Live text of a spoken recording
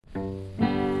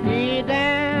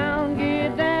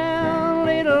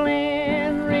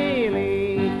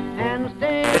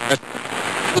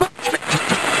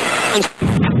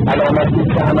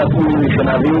علامتی که همتون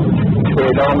میشنوید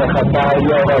اعلام خطر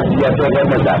یا وضعیت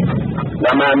قرمز است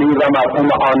و معنی و مفهوم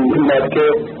آن این است که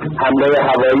حمله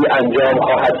هوایی انجام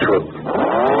خواهد شد.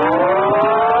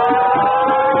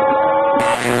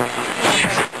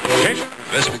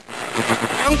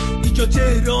 اینجا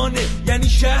تهرانه، یعنی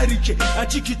شهری که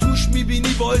هرچی که توش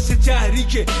میبینی باعث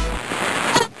تحریکه.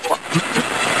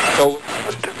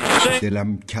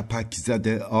 دلم کپک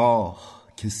زده آه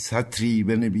که سطری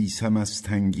بنویسم از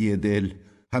تنگی دل،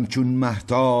 همچون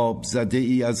مهتاب زده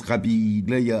ای از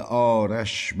قبیله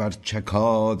آرش بر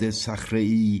چکاد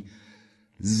صخره‌ای،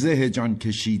 زه جان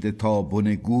کشیده تا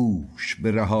بن گوش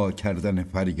به رها کردن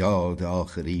فریاد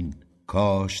آخرین.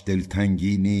 کاش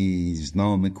دلتنگی نیز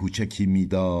نام کوچکی می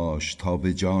داشت تا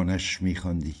به جانش می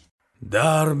خواندی.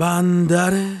 در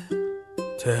بندر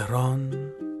تهران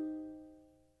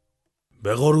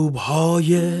به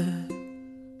غروب‌های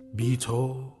بی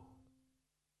تو،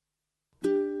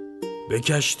 به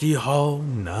کشتی‌ها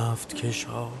نفت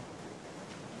کشا،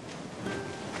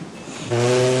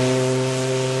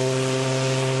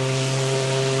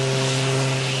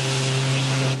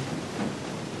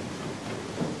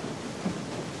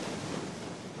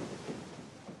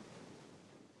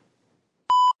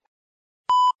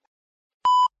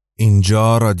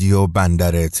 اینجا رادیو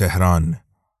بندر تهران،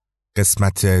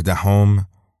 قسمت 10.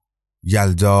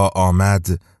 یلدا آمد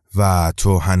و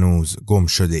تو هنوز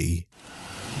گمشده ای.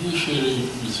 یه شعری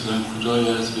مثلا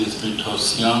کوتاهی هست به اسم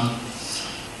تاسیان.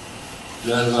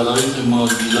 در ولایت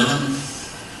مازیلان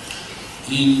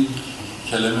این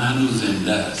کلمه هنوز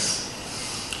زنده است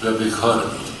و به کار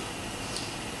میره.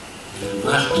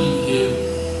 وقتی که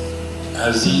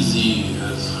عزیزی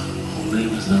از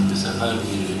خونه مثلا به سفر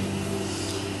میره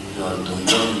یا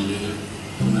دنیا میره،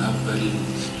 اون اولین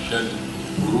شب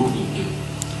غروبی که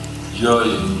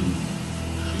جای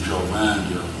خویشاوند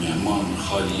یا مهمان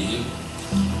خالیه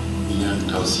میگن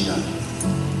تاسیان.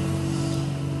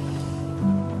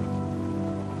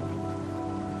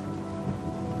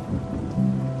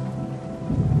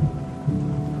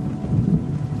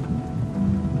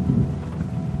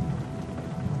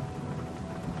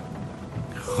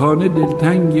 خانه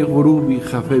دلتنگ غروبی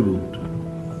خفه بود،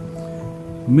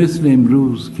 مثل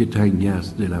امروز که تنگ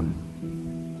است دلم.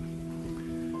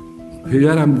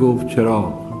 پدرم گفت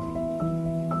چراغ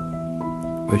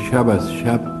و شب از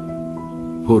شب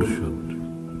پر شد.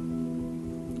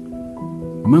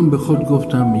 من به خود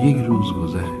گفتم یک روز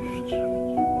گذشت.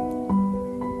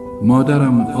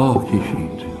 مادرم آه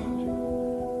کشید،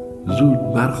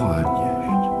 زود برخواهد گشت.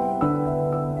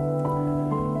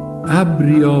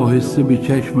 ابری آهسته به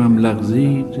چشمم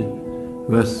لغزید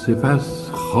و سپس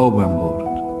خوابم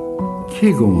برد.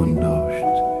 کی گمان داشت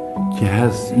که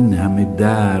هست این همه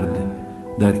درد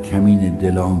در کمین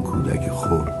دلان کودک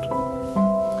خورد.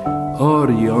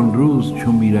 آری آن روز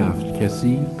چون می رفت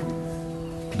کسی،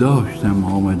 داشتم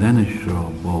آمدنش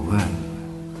را باور.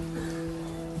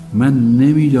 من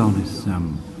نمی دانستم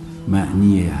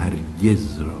معنی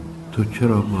هرگز را. تو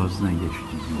چرا باز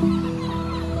نگشتی؟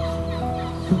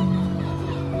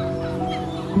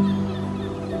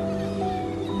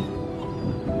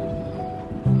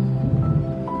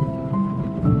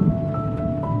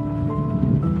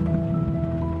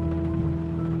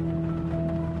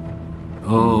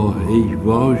 آه ای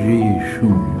واژه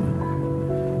شوم،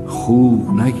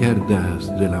 خوب نکرده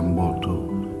است دلم با تو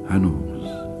هنوز.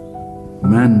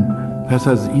 من پس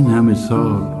از این همه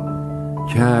سال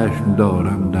چشم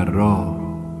دارم در راه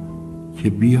که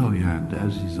بیایند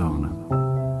عزیزانم.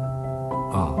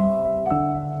 آه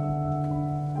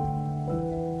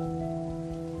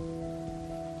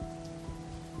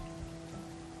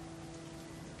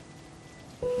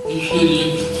این شعر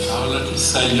یک حالت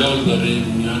سیال داره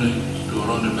میان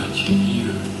دوران بچگی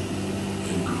و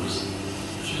امروز.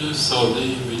 چیز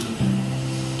ساده‌ای بدون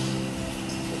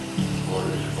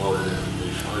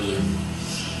واردش‌های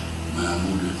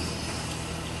معمول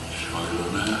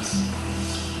شاعرانه است.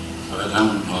 فقط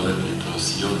همون حالت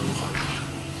تاسیان مخاطب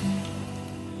شد.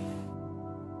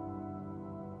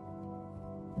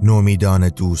 نومیدان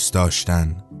دوست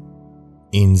داشتن،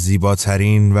 این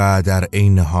زیباترین و در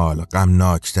عین حال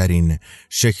غمناکترین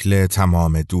شکل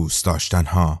تمام دوست داشتن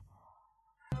ها.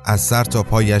 از سر تا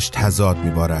پایش تضاد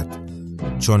می‌بارد،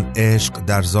 چون عشق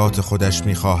در ذات خودش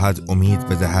می‌خواهد امید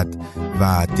بدهد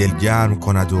و دلگرم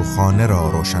کند و خانه را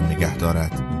روشن نگه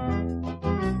دارد.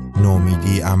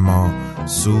 نومیدی اما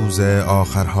سوز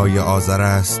آخرهای آذر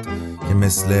است که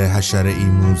مثل حشره‌ای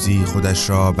موذی خودش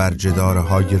را بر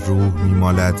جدارهای روح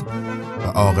می‌مالد و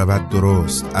عاقبت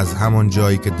درست از همان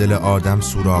جایی که دل آدم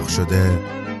سوراخ شده،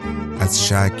 از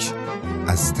شک،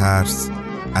 از ترس،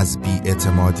 از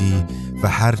بی‌اعتمادی و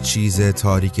هر چیز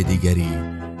تاریک دیگری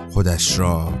خودش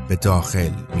را به داخل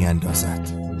می اندازد.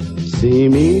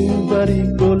 سیمین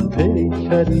بری گل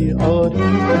پیکری آری،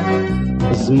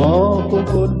 از ماه و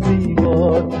گل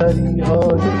زیباتری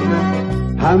آری،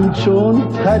 همچون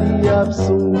پری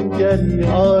افسونگری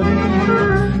آری،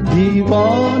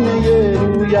 دیوانه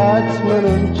رویت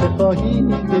منم چه خواهی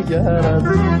دگر از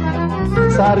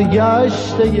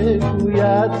سرگشته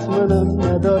رویت منم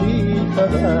نداری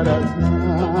خبر از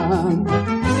من.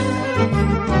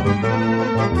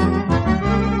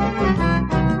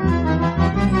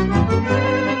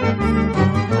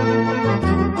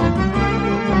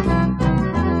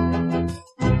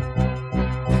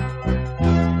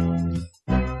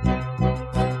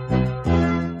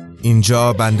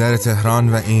 اینجا بندر تهران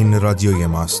و این رادیوی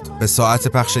ماست. به ساعت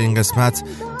پخش این قسمت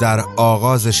در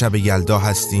آغاز شب یلدا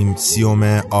هستیم، 30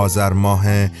 آذر ماه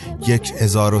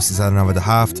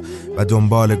 1397 و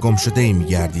دنبال گمشده‌ای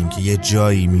می‌گردیم که یه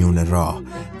جایی میون راه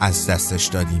از دستش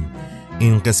دادیم.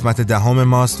 این قسمت 10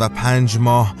 ماست و 5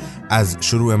 ماه از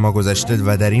شروع ما گذشته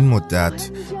و در این مدت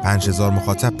 5000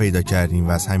 مخاطب پیدا کردیم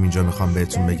و از همینجا میخوام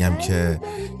بهتون بگم که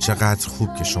چقدر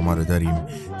خوب که شما رو داریم،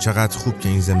 چقدر خوب که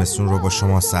این زمستون رو با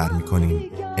شما سر میکنیم.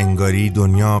 انگاری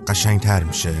دنیا قشنگتر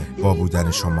میشه با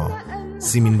بودن شما.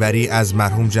 سیمین بری از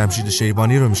مرحوم جمشید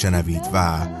شیبانی رو میشنوید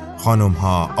و خانم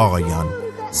ها، آقایان،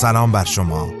 سلام بر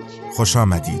شما، خوش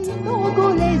آمدید.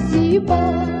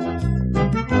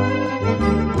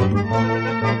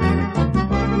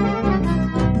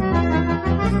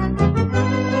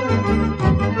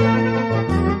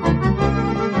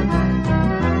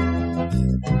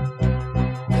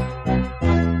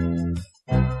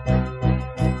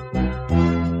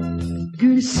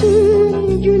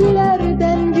 Gülsün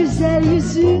güllerden güzel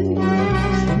yüzün,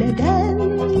 neden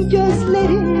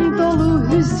gözlerin dolu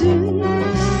hüzün?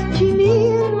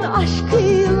 Kimin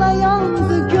aşkıyla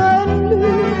yandı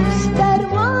gönlüm?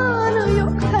 Dermanı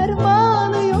yok,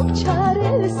 dermanı yok,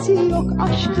 çaresi yok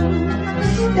aşkın.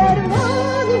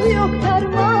 Dermanı yok,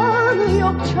 dermanı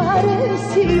yok,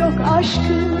 çaresi yok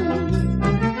aşkın.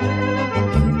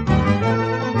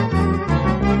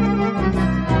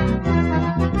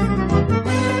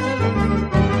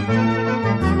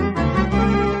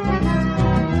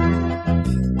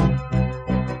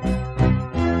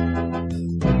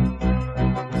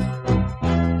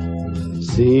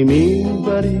 سیمین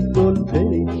بری گل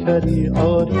پیکری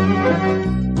آری،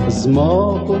 از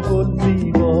ماه و گل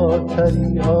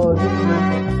زیباتری آری،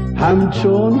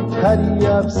 همچون پری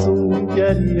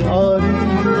افسونگری آری،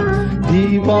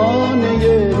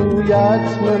 دیوانه رویت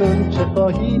منم چه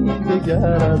خواهی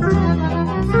دگر از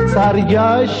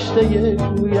سرگشته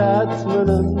رویت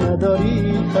منم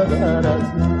نداری خبر از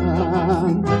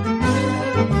من.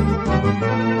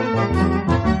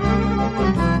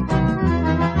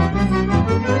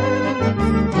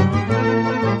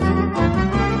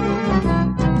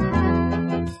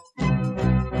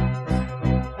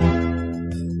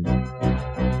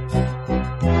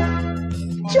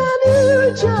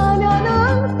 Canana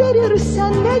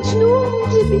verirsen Mecnun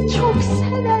gibi çok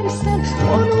seversen,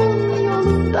 onun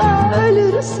yolunda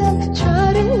ölürsen,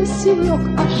 çaresi yok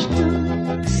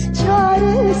aşkın,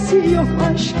 çaresi yok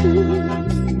aşkın.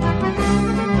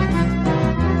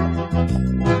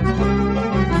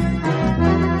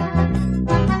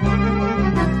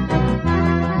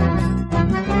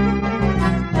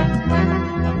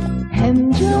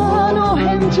 Hem can o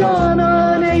hem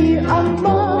cananey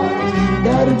amma,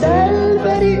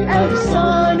 derdelberi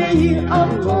efsaneyi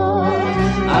amma,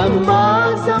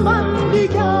 amma zaman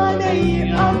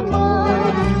biganeyi amma,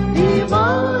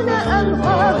 divane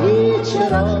emhahi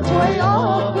çera toy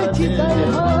afeti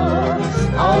derha,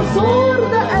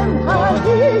 azorda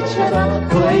emhahi çera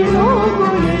toy no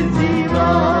gole ziba,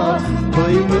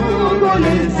 toy no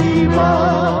gole ziba,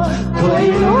 toy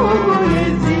no gole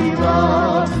ziba,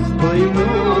 toy no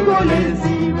gole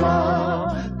ziba.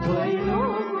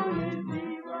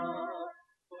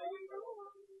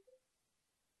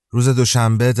 روز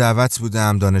دوشنبه دعوت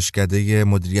بودم دانشکده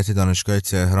مدیریت دانشگاه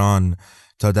تهران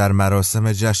تا در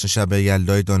مراسم جشن شب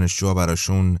یلدای دانشجوها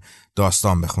براشون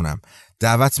داستان بخونم.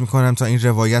 دعوت میکنم تا این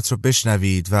روایت رو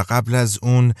بشنوید و قبل از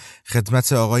اون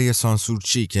خدمت آقای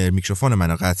سانسورچی که میکروفون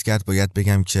منو قطع کرد باید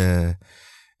بگم که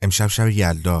امشب شب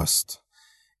یلداست.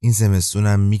 این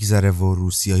زمستونم میگذره و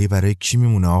روسیایی برای کی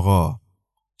میمونه آقا؟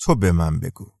 تو به من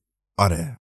بگو.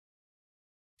 آره،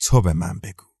 تو به من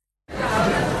بگو.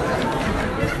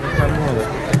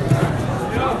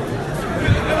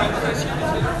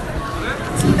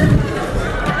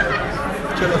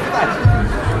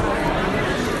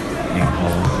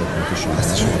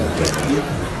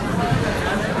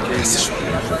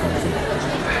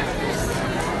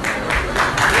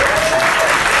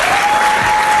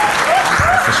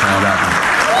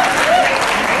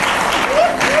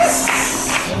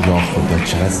 خدا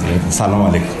چقدر زیاد. سلام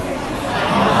علیکم.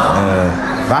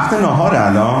 وقت نهار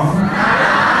الان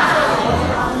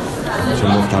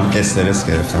چون گفتم استرس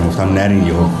گرفتم، گفتم نرین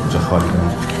یهو جا خالی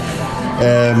کنم.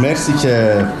 مرسی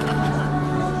که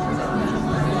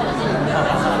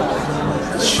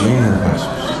چی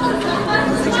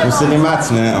موسیقی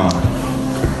متنه آقا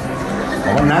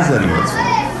نذاریم لطفا.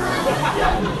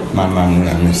 من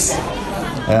ممنونم.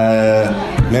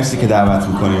 مرسی که دعوت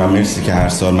میکنی و مرسی که هر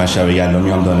سال من شب یلدا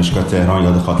میام دانشگاه تهران،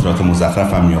 یاد خاطرات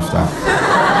مزخرفم میافتم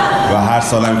و هر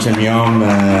سالم که میام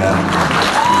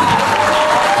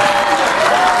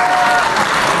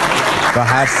و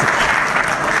هر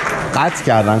قطع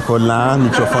کردن کلا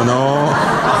میکروفونو.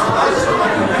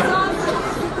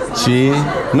 چی؟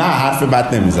 نه حرف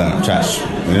بد نمیزنم، چشم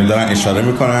دارن اشاره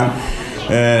میکنن.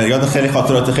 یاد خیلی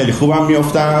خاطرات خیلی خوبم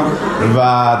میافتم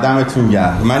و دمتون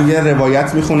گرم. من یه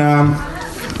روایت میخونم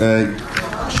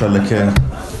انشالله که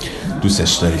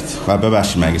دوستش دارید و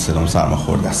ببخشید مگه صدام سرما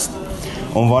خورده است.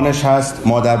 عنوانش هست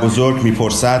مادر بزرگ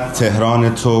میپرسد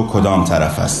تهران تو کدام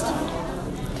طرف است.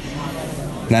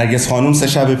 نرگس خانوم 3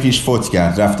 شب پیش فوت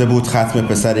کرد. رفته بود ختم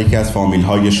پسر یکی از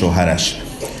فامیل‌های شوهرش.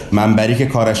 منبری که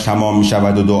کارش تمام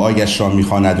میشود و دعایش را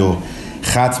میخواند و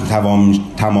ختم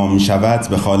تمام میشود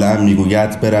به خاله‌ام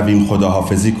میگوید برویم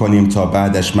خداحافظی کنیم تا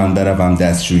بعدش من بروم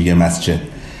دستشویی مسجد.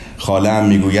 خاله‌ام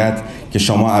میگوید که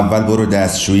شما اول برو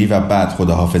دستشویی و بعد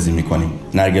خداحافظی میکنیم.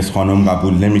 نرگس خانم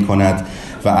قبول نمیکند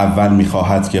و اول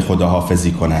میخواهد که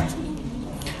خداحافظی کند.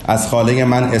 از خاله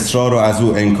من اصرار و از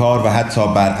او انکار و حتی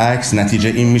برعکس. نتیجه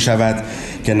این می شود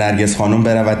که نرگس خانم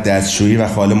برود دستشویی و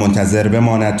خاله منتظر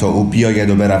بماند تا او بیاید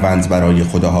و بروند برای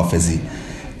خداحافظی.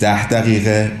 10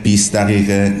 دقیقه، 20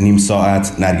 دقیقه، نیم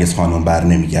ساعت نرگس خانم بر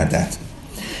نمی گردد.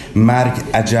 مرگ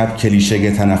عجب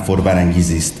کلیشه تنفر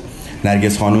برانگیزی است.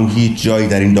 نرگس خانم هیچ جایی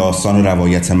در این داستان و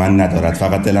روایت من ندارد.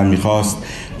 فقط دلم میخواست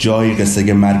جایی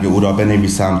قصه مرگ او را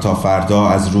بنویسم تا فردا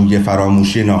از روی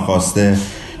فراموشی ناخواسته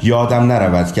یادم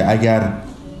نرود که اگر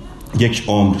یک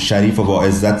عمر شریف و با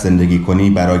عزت زندگی کنی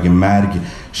برای مرگ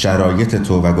شرایط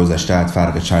تو و گذشته‌ات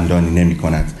فرق چندانی نمی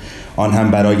کند. آن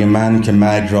هم برای من که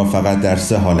مرگ را فقط در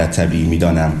 3 حالت طبیعی می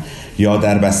دانم: یا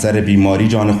در بستر بیماری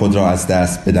جان خود را از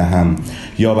دست بدهم،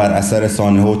 یا بر اثر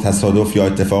سانحه و تصادف یا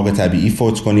اتفاق طبیعی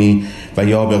فوت کنی، و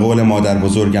یا به قول مادر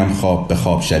بزرگم خواب به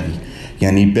خواب شوی،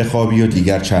 یعنی بخوابی و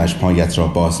دیگر چشمهایت را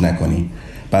باز نکنی.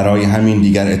 برای همین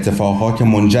دیگر اتفاقها که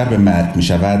منجر به مرگ می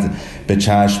شود به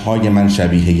چشمهای من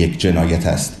شبیه یک جنایت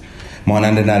است.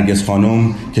 مانند نرگس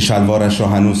خانم که شلوارش را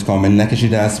هنوز کامل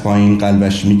نکشیده است پایین،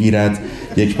 قلبش می گیرد،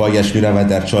 یک پایش می رود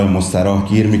در چاه مستراح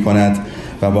گیر می کند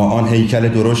و با آن هیکل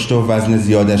درشت و وزن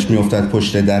زیادش می افتد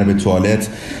پشت درب توالت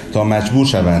تا مجبور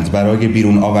شوند برای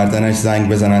بیرون آوردنش زنگ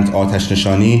بزنند آتش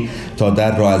نشانی تا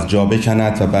در را از جا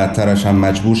بکند و بعدترش هم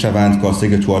مجبور شوند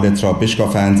کاسه توالت را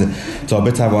بشکافند تا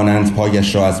بتوانند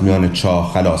پایش را از میان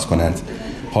چاه خلاص کنند.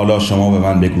 حالا شما به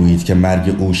من بگویید که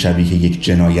مرگ او شبیه یک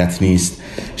جنایت نیست؟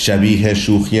 شبیه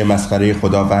شوخی مسخره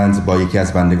خداوند با یکی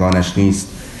از بندگانش نیست؟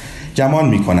 گمان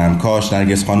میکنم کاش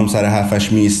نرگس خانم سر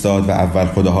حرفش می ایستاد و اول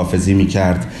خداحافظی می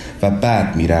کرد و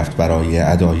بعد می رفت برای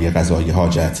ادای قضای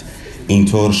حاجت.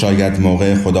 اینطور شاید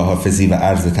موقع خداحافظی و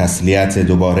عرض تسلیت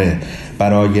دوباره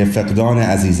برای فقدان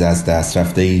عزیز از دست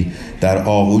رفته‌ای در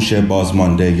آغوش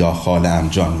بازمانده یا خاله‌ام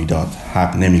جان میداد.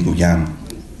 حق نمیگویم.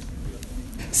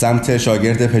 سمت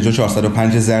شاگرد پژو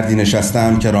 405 زردی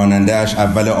نشستم که راننده‌اش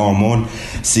اول آمل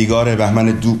سیگار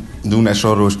بهمن دونش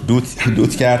را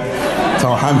دود کرد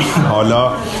تا همین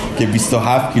حالا که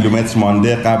 27 کیلومتر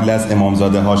مانده قبل از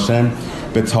امامزاده هاشم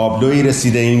به تابلویی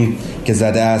رسیده ایم که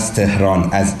زده از تهران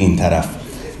از این طرف.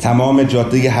 تمام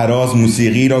جاده هراز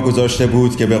موسیقی را گذاشته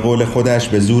بود که به قول خودش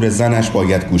به زور زنش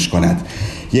باید گوش کند.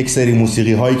 یک سری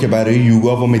موسیقی هایی که برای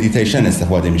یوگا و مدیتیشن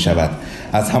استفاده می شود،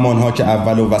 از همانها که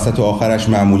اول و وسط و آخرش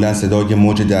معمولا صدای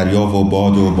موج دریا و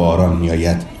باد و باران می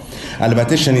آید.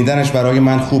 البته شنیدنش برای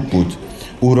من خوب بود.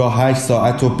 او را 8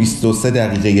 ساعت و 23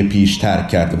 دقیقه پیش ترک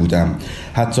کرده بودم.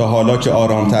 حتی حالا که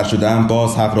آرامتر شدم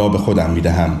باز حق را به خودم می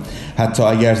دهم. حتی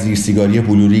اگر زیر سیگاری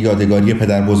بلوری یادگاری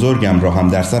پدر بزرگم را هم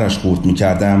در سرش خورد می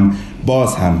کردم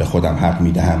باز هم به خودم حق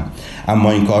می دهم.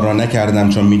 اما این کار را نکردم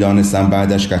چون می دانستم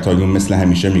بعدش کتایون مثل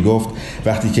همیشه می گفت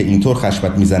وقتی که اینطور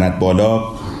خشمت می زند بالا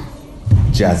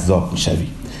جذاب می شوی.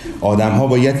 آدم ها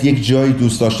باید یک جای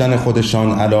دوست داشتن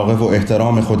خودشان، علاقه و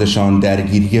احترام خودشان،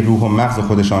 درگیری روح و مغز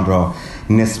خودشان را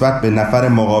نسبت به نفر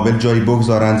مقابل جایی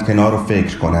بگذارند کنار و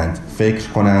فکر کنند.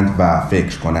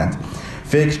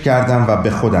 فکر کردم و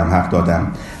به خودم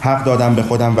حق دادم به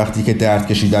خودم وقتی که درد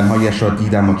کشیدنهایش را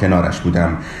دیدم و کنارش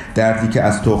بودم. دردی که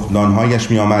از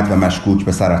تخمدانهایش می آمد و مشکوک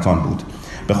به سرطان بود.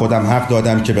 به خودم حق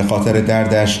دادم که به خاطر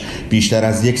دردش بیشتر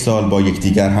از 1 سال با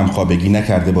یکدیگر هم خوابگی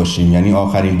نکرده باشیم. یعنی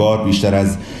آخرین بار بیشتر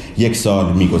از 1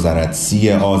 سال می‌گذرد.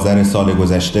 30 آذر سال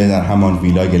گذشته در همان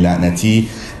ویلای لعنتی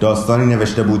داستانی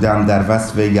نوشته بودم در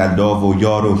وصف یلدا و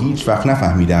یار و هیچ وقت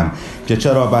نفهمیدم که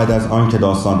چرا بعد از آن که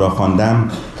داستان را خواندم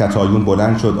کتایون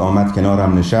بلند شد، آمد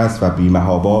کنارم نشست و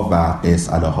بی‌محابا و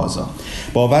قیس الهازا.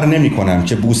 باور نمی‌کنم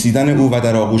که بوسیدن او و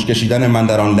در آغوش کشیدن من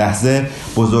در آن لحظه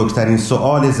بزرگترین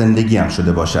سؤال زندگیم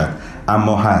شده باشد،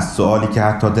 اما هست سؤالی که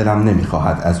حتی دلم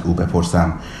نمی‌خواهد از او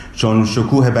بپرسم، چون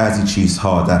شکوه بعضی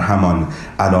چیزها در همان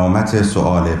علامت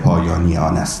سؤال پایانی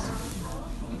آن است.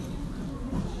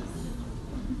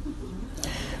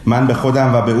 من به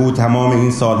خودم و به او تمام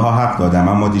این سالها حق دادم،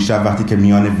 اما دیشب وقتی که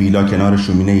میان ویلا کنار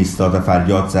شومینه ایستاد و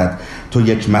فریاد زد تو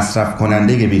یک مصرف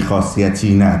کننده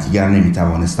بی‌خاصیتی، نه دیگر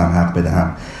نمیتوانستم حق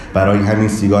بدهم. برای همین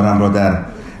سیگارم را در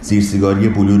زیر سیگاری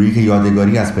بلوری که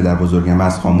یادگاری از پدر بزرگم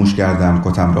از خاموش کردم،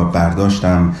 کتم را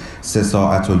برداشتم، 3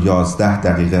 ساعت و 11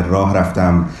 دقیقه راه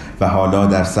رفتم و حالا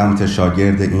در سمت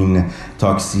شاگرد این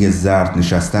تاکسی زرد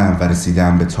نشستم و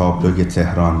رسیدم به تابلوی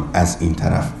تهران از این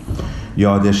طرف.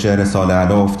 یاد شعر سال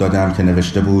علا افتادم که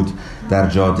نوشته بود در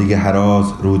جاده هراز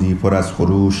رودی پر از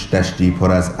خروش، دشتی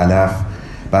پر از علف،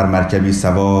 بر مرکبی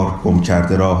سوار گم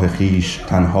کرده راه خیش،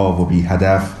 تنها و بی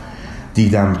هدف.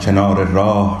 دیدم کنار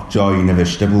راه جایی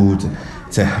نوشته بود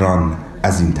تهران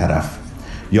از این طرف.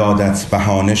 یادت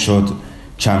بهانه شد،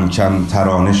 کم کم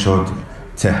ترانه شد،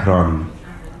 تهران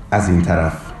از این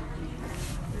طرف.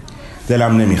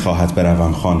 دلم نمیخواهد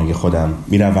بروم خانه خودم،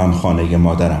 میروم خانه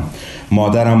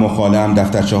مادرم و خالم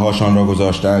دفترچه هاشان را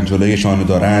گذاشتند جلویشان،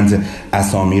 دارند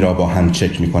اسامی را با هم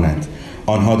چک میکنند.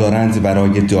 آنها دارند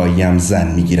برای داییم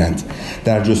زن میگیرند،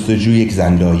 در جستجوی یک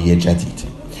زندایی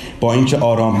جدید. با اینکه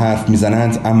آرام حرف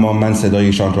میزنند اما من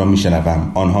صدایشان را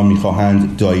میشنوم. آنها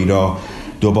میخواهند دایی را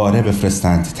دوباره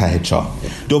بفرستند ته چاه.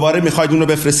 دوباره میخواید اون رو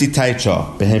بفرستید ته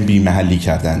چاه. به هم بی محلی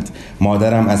کردند.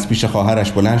 مادرم از پیش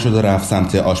خواهرش بلند شد و رفت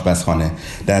سمت آشپزخانه.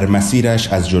 در مسیرش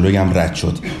از جلویم رد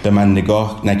شد. به من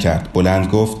نگاه نکرد. بلند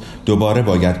گفت دوباره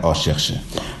باید عاشق شه.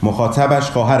 مخاطبش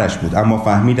خواهرش بود، اما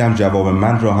فهمیدم جواب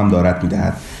من را هم دارد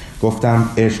میدهد. گفتم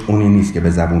عشق اونی نیست که به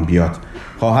زبون بیاد.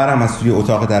 خواهرم از توی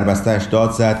اتاق دربسته‌اش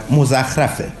داد زد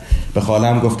مزخرفه. به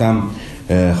خالم گفتم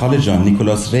خاله جان،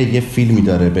 نیکولاس ری یه فیلمی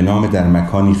داره به نام در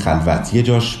مکانی خلوت. یه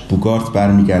جاش بوگارت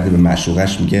برمیگرده به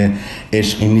معشوقش میگه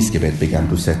عشق این نیست که بهت بگم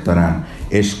دوست دارم،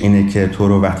 عشق اینه که تو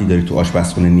رو وقتی داری تو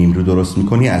آشپزخونه نیمرو درست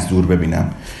میکنی از دور ببینم.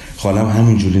 خالم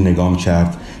همینجوری نگام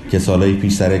کرد که سالای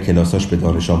پیش سر کلاساش به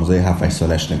دانش آموزای 7-8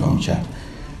 سالش نگاه میکرد.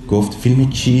 گفت فیلم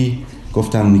چی؟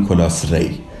 گفتم نیکولاس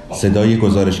ری. صدای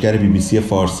گزارشگر BBC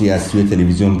فارسی از توی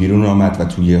تلویزیون بیرون آمد و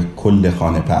توی کل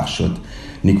خانه پخش شد.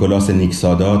 نیکولاس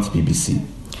نیکسادات BBC.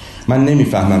 من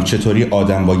نمیفهمم چطوری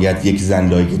آدم باید یک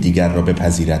زندایی دیگر را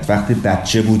بپذیرد. وقتی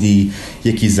بچه بودی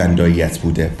یکی زنداییت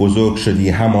بوده، بزرگ شدی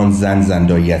همان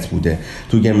زنداییت بوده،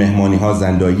 توی مهمانی ها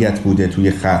زنداییت بوده،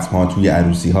 توی ختم ها، توی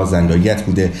عروسی ها زنداییت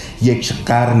بوده، یک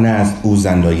قرن از او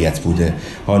زنداییت بوده.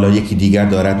 حالا یکی دیگر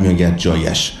دارد میآید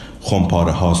جایش.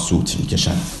 خمپاره ها سوت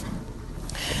میکشند.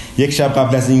 یک شب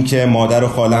قبل از این که مادر و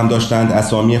خالم داشتند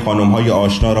اسامی خانم‌های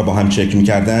آشنا را با هم چک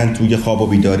می‌کردند، توی خواب و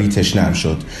بیداری تشنه‌ام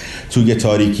شد. توی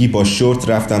تاریکی با شورت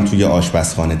رفتم توی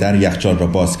آشپزخانه. در یخچال را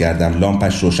باز کردم،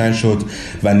 لامپش روشن شد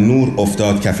و نور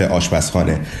افتاد کف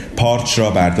آشپزخانه. پارچ را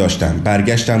برداشتم،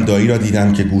 برگشتم، دایی را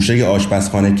دیدم که گوشه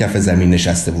آشپزخانه کف زمین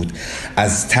نشسته بود.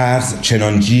 از ترس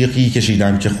چنان جیغی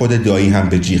کشیدم که خود دایی هم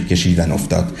به جیغ کشیدن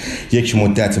افتاد. یک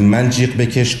مدت من جیغ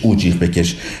بکش، او جیغ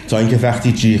بکش، تا اینکه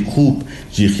وقتی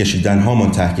جیغ کشیدن ها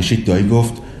منتهی کشید، دایی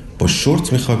گفت با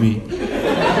شورت میخوابی؟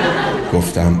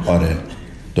 گفتم آره.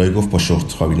 دایی گفت با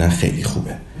شورت خوابیدن خیلی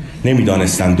خوبه.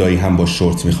 نمیدانستم دایی هم با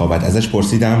شورت میخوابد. ازش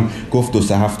پرسیدم، گفت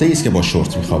 2-3 هفته ایست که با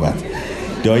شورت میخوابد.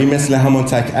 دایی مثل همان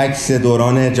تک عکس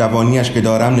دوران جوانیش که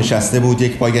دارم نشسته بود،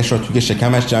 یک پایش را توی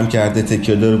شکمش جمع کرده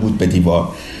تکیه داده بود به دیوار.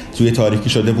 توی تاریکی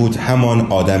شده بود همان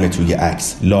آدم توی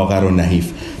عکس، لاغر و نحیف.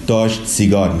 داشت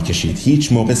سیگار میکشید.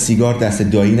 هیچ موقع سیگار دست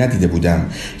دایی ندیده بودم.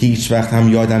 هیچ وقت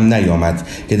هم یادم نیامد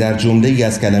که در جمله ای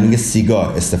از کلمه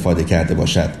سیگار استفاده کرده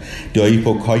باشد. دایی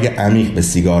پک‌های عمیق به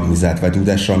سیگار میزد و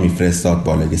دودش را میفرستاد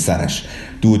بالای سرش.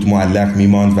 دود معلق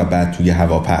میماند و بعد توی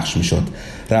هوا پخش میشد.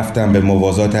 رفتم به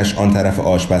موازاتش آن طرف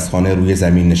آشپزخانه، روی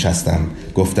زمین نشستم.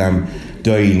 گفتم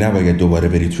دایی نباید دوباره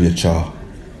بری توی چاه.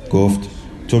 گفت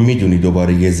تو میدونی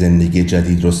دوباره یه زندگی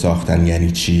جدید رو ساختن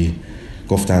یعنی چی؟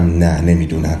 گفتم نه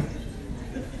نمیدونم.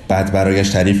 بعد برایش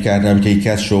تعریف کردم که یکی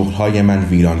از شغلهای من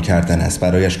ویران کردن است.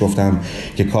 برایش گفتم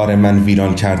که کار من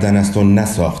ویران کردن است و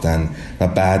نساختن، و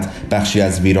بعد بخشی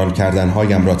از ویران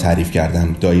کردنهایم را تعریف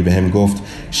کردم. دایی بهم گفت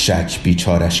شک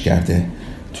بیچارش کرده.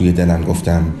 توی دلم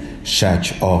گفتم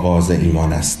شک آغاز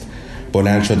ایمان است.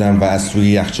 بلند شدم و از توی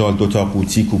یخچال 2 تا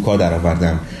قوطی کوکا در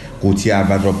آوردم. قوطی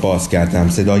اول را باز کردم.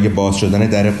 صدای باز شدن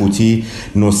در قوطی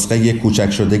نسخه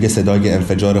کوچک شده صدای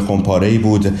انفجار خمپاره‌ای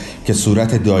بود که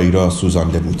صورت دایی را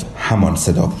سوزانده بود. همان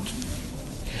صدا بود.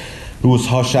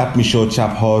 روزها شب میشد،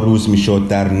 شبها روز میشد.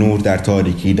 در نور، در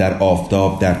تاریکی، در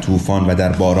آفتاب، در طوفان و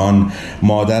در باران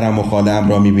مادرم و خاله‌ام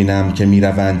را میبینم که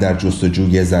میروند در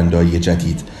جستجوی زندایی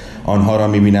جدید. آنها را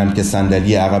میبینم که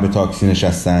صندلی عقب تاکسی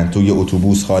نشستند. توی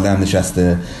اتوبوس خاله‌ام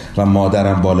نشسته و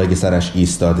مادرم بالای سرش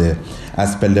ایستاده.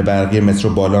 از پله برقی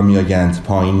مترو بالا میآیند،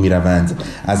 پایین میروند،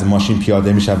 از ماشین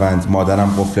پیاده میشوند.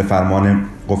 مادرم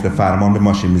قفل فرمان به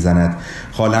ماشین میزند.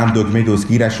 خاله‌ام دکمه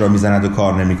دزدگیرش را میزند و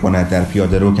کار نمیکند. در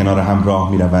پیاده رو کنار هم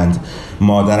راه میروند.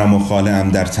 مادرم و خاله‌ام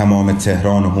در تمام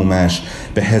تهران و هومش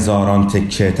به هزاران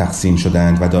تکه تقسیم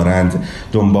شدند و دارند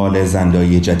دنبال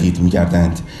زندایی جدید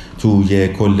میگردند. توی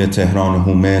کل تهران و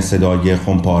هومه صدای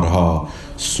خمپارها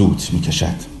سوت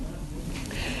میکشد.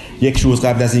 یک روز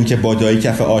قبل از اینکه با دایی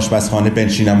کف آشپزخانه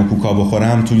بنشینم و کوکا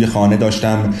بخورم، توی خانه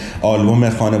داشتم آلبوم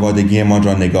خانوادگی ما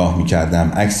را نگاه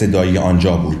می‌کردم. عکس دایی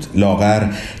آنجا بود. لاغر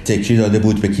تکیه داده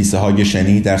بود به کیسه های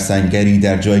شنی در سنگری،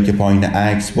 در جایی که پایین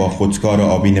عکس با خودکار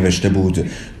آبی نوشته بود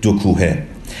 2 کوهه.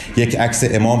 یک عکس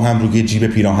امام هم روی جیب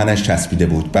پیراهنش چسبیده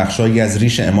بود. بخشایی از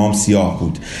ریش امام سیاه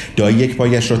بود. دایی یک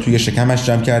پایش را توی شکمش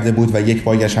جمع کرده بود و یک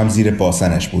پایش هم زیر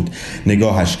باسنش بود.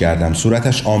 نگاهش کردم.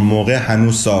 صورتش آن موقع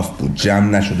هنوز صاف بود،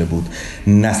 جمع نشده بود،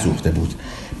 نسوخته بود.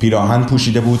 پیراهن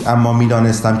پوشیده بود، اما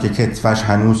میدانستم که کتفش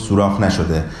هنوز سوراخ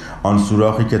نشده. آن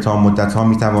سوراخی که تا مدت‌ها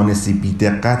میتوانستی بی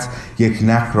دقت یک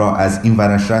نخ را از این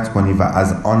ورش رد کنی و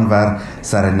از آن ور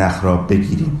سر نخ را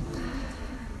بگیری.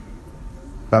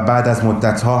 و بعد از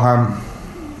مدت‌ها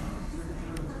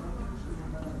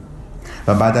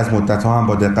هم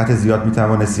با دقت زیاد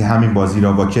می‌توانستی همین بازی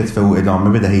را با کتف او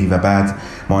ادامه بدهی و بعد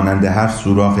مانند هر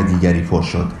سوراخ دیگری پر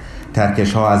شد.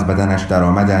 ترکش‌ها از بدنش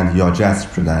درآمدند یا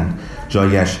جذب شدند.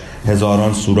 جایش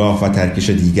هزاران سوراخ و ترکش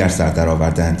دیگر سر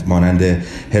درآوردند، مانند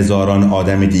هزاران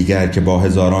آدم دیگر که با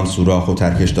هزاران سوراخ و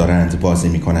ترکش دارند بازی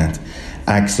می‌کنند.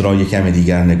 عکس را یکم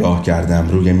دیگر نگاه کردم،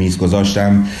 روی میز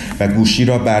گذاشتم و گوشی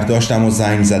را برداشتم و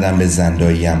زنگ زدم به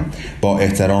زنداییم. با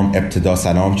احترام ابتدا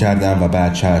سلام کردم و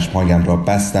بعد چشمهایم را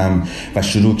بستم و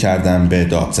شروع کردم به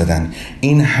داد زدن.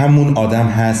 این همون آدم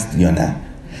هست یا نه؟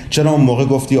 چرا اون موقع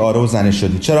گفتی آره و زنش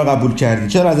شدی؟ چرا قبول کردی؟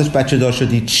 چرا ازش بچه دار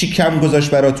شدی؟ چی کم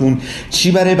گذاشت براتون؟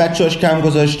 چی برای بچه‌اش کم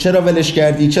گذاشت؟ چرا ولش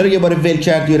کردی؟ چرا یه بار ول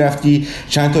کردی و رفتی؟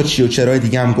 چند تا چی و چرای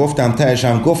دیگه هم گفتم، تهش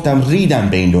هم گفتم ریدم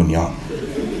به این دنیا.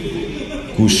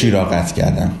 گوشی را قطع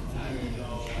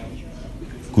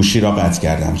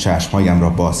کردم. چشمهایم را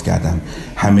باز کردم.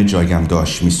 همه جایم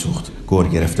داشت میسوخت. گر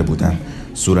گرفته بودم.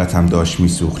 صورتم داشت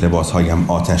میسوخت. لباسهایم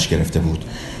آتش گرفته بود.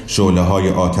 شعله های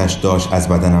آتش داشت از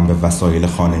بدنم به وسایل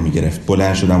خانه میگرفت.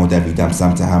 بلند شدم و دویدم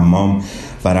سمت حمام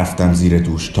و رفتم زیر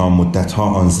دوش. تا مدتها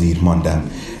آن زیر ماندم.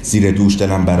 زیر دوش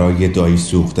دلم برای دایی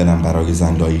سوخت، دلم برای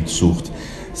زندایی سوخت.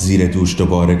 زیر دوش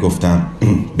دوباره گفتم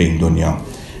به این دنیا.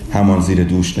 همان زیر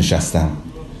دوش نشستم.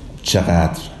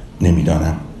 چقدر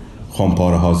نمیدانم.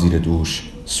 خمپاره ها زیر دوش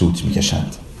سوت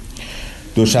میکشند.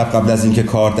 2 شب قبل از اینکه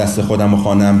کار دست خودم و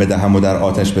خانه‌ام بدهم و در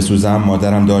آتش بسوزم،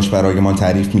 مادرم داشت برایمان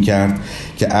تعریف میکرد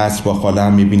که عصر با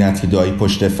خاله‌ام میبیند که دایی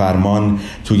پشت فرمان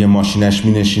توی ماشینش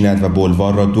مینشیند و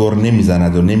بلوار را دور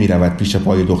نمیزند و نمیرود پیش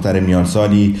پای دختر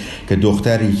میانسالی که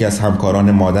دختر یکی از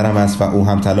همکاران مادرم است و او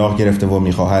هم طلاق گرفته و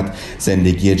میخواهد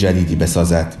زندگی جدیدی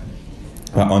بسازد.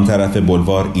 و آن طرف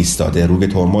بلوار ایستاده، روی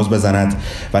ترمز بزند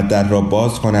و در را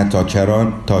باز کند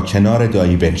تا کنار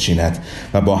دایی بنشیند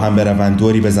و با هم بروند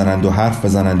دوری بزنند و حرف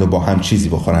بزنند و با هم چیزی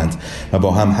بخورند و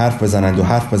با هم حرف بزنند و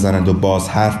حرف بزنند و باز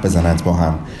حرف بزنند با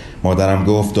هم. مادرم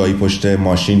گفت دایی پشت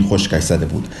ماشین خشکش زده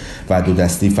بود و 2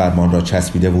 دستی فرمان را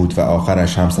چسبیده بود و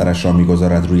آخرش همسرش را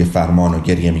میگذارد روی فرمان و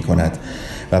گریه میکند.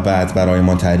 و بعد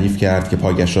برایمان تعریف کرد که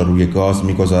پایش را روی گاز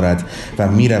میگذارد و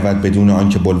میرود بدون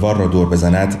آنکه بلوار را دور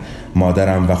بزند.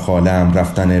 مادرم و خاله‌ام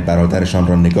رفتن برادرشان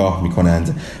را نگاه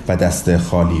میکنند و دست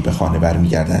خالی به خانه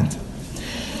برمیگردند.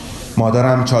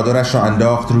 مادرم چادرش را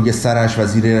انداخت روی سرش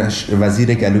و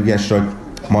زیر گلویش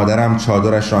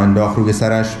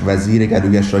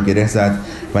را گره زد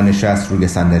و نشست روی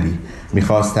صندلی.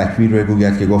 میخواست تکبیر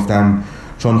بگوید که گفتم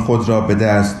چون خود را به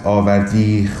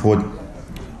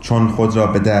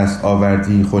دست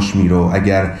آوردی خوش میرو.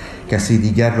 اگر کسی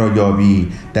دیگر را یابی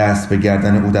دست به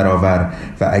گردن او درآور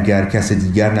و اگر کسی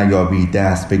دیگر نیابی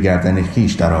دست به گردن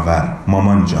خیش درآور.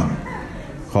 مامان جان.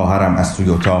 خواهرم از توی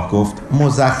اتاق گفت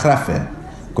مزخرفه.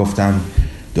 گفتم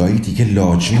دایی دیگه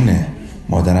لاجونه.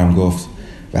 مادرم گفت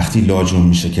وقتی لاجون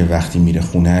میشه که وقتی میره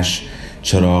خونش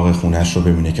چراغ خونش رو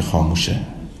ببینه که خاموشه.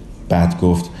 بعد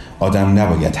گفت آدم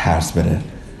نباید هرس بره.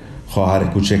 خواهر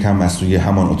کوچکم از توی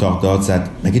همان اتاق داد زد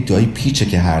مگه دایی پیچه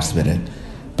که هرس بره؟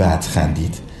 بعد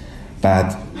خندید.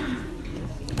 بعد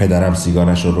پدرم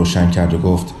سیگارش رو روشن کرد و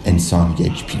گفت انسان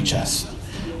یک پیچ است.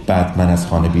 بعد من از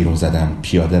خانه بیرون زدم،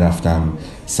 پیاده رفتم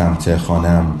سمت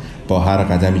خانم. با هر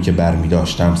قدمی که برمی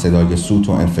داشتم صدای سوت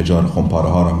و انفجار خمپاره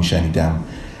ها را می شنیدم،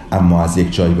 اما از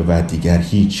یک جایی به بعد دیگر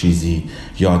هیچ چیزی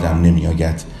یادم نمی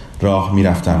آید. راه می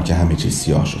رفتم که همه چیز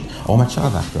سیاه شد. من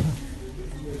چقدر وقت دارم؟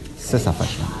 3 صفحه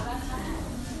شد.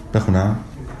 بخونم؟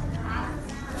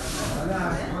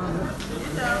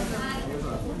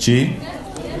 چی؟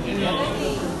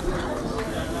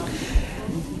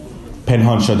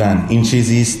 پنهان شدن این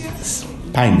چیزی است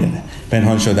 5 دقیقه.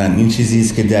 پنهان شدن این چیزی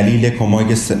است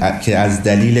که از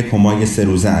دلیل کمای 3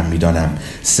 روزه ام می‌دانم.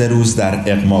 3 روز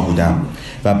در اغما بودم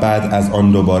و بعد از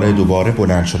آن دوباره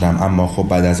بلند شدم، اما خب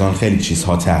بعد از آن خیلی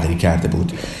چیزها تغییر کرده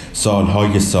بود.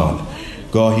 سالهای سال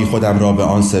گاهی خودم را به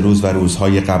آن 3 روز و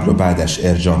روزهای قبل و بعدش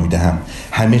ارجاع می‌دهم.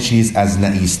 همه چیز از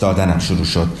نایستادنم شروع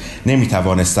شد.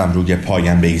 نمی‌توانستم روی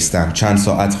پایم بایستم. چند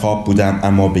ساعت خواب بودم،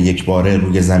 اما به یک باره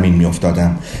روی زمین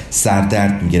می‌افتادم.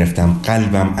 سردرد می‌گرفتم.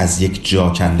 قلبم از یک جا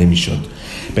کنده می‌شد.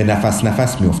 به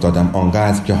نفس می‌افتادم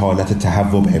آنقدر که حالت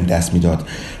تهوع بهم دست می‌داد.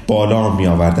 بالا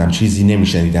می‌آوردم، چیزی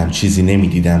نمی‌شنیدم، چیزی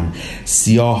نمی‌دیدم.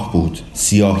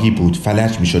 سیاهی بود.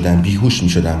 فلج می‌شدم، بیهوش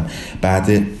می‌شدم. بعد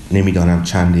نمی‌دانم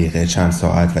چند دقیقه، چند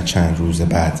ساعت و چند روز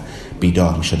بعد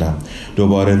بیدار می‌شدم.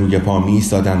 دوباره روی پا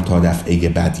می‌ایستادم تا دفعه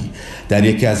بعدی. در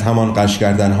یکی از همان قش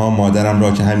کردن‌ها مادرم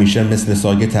را که همیشه مثل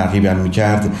سایه تعقیبم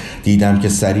می‌کرد دیدم که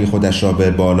سری خودش را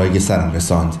به بالای سرم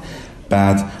رساند.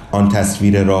 بعد آن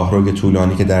تصویر راهروی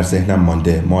طولانی که در ذهنم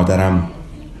مانده،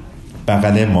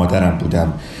 بغل مادرم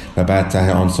بودم و بعد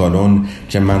ته آن سالن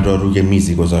که من را روی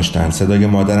میزی گذاشتند. صدای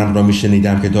مادرم را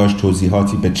میشنیدم که داشت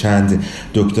توضیحاتی به چند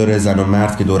دکتر زن و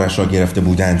مرد که دورش را گرفته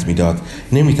بودند میداد.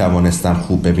 نمیتوانستم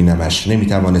خوب ببینمش،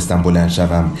 نمیتوانستم بلند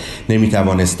شوم،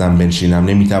 نمیتوانستم بنشینم،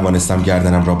 نمیتوانستم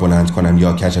گردنم را بلند کنم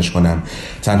یا کجش کنم.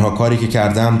 تنها کاری که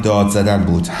کردم داد زدن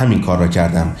بود. همین کار را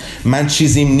کردم. من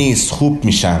چیزیم نیست، خوب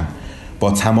میشم.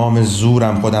 با تمام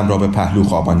زورم خودم را به پهلو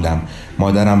خواباندم.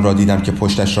 مادرم را دیدم که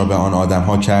پشتش را به آن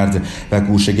آدم‌ها کرد و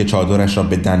گوشه چادرش را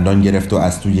به دندان گرفت و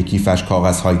از توی کیفش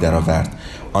کاغذهایی درآورد.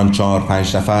 آن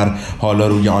 4-5 نفر حالا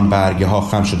روی آن برگه‌ها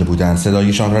خم شده بودند.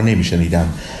 صدایشان را نمی‌شنیدم.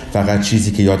 فقط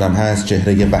چیزی که یادم هست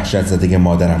چهره وحشت زده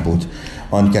مادرم بود.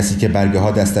 آن کسی که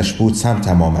برگه‌ها دستش بود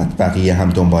سمتم آمد، بقیه هم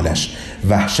دنبالش.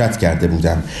 وحشت کرده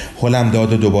بودم. هلم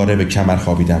داد و دوباره به کمر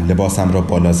خوابیدم. لباسم را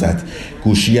بالا زد،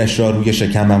 گوشیش را روی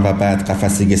شکمم و بعد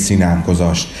قفسه سینه‌ام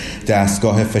گذاشت.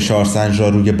 دستگاه فشارسنج را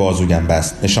روی بازویم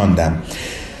بست. نشاندم.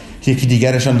 یکی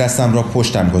دیگرشان دستم را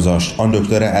پشتم گذاشت. آن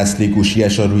دکتر اصلی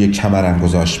گوشیش را روی کمرم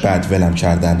گذاشت. بعد ولم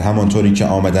کردند. همانطوری که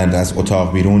آمدند از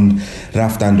اتاق بیرون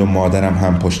رفتند و مادرم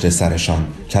هم پشت سرشان.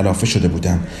 کلافه شده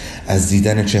بودم. از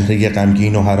دیدن چهره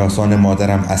غمگین و هراسان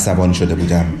مادرم عصبانی شده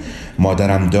بودم.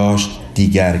 مادرم داشت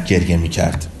دیگر گریه می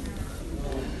کرد.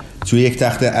 توی یک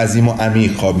تخت عظیم و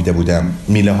عمیق خوابیده بودم.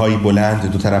 میله های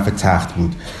بلند 2 طرف تخت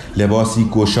بود. لباسی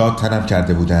گشاد تنم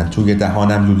کرده بودند. توی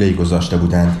دهانم لوله‌ای گذاشته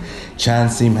بودند. چند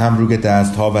سیم هم روی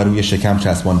دستها و روی شکم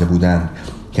چسبانده بودند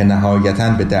که نهایتاً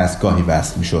به دستگاهی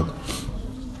وصل می شد.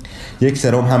 یک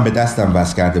سرم هم به دستم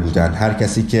وصل کرده بودند. هر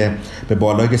کسی که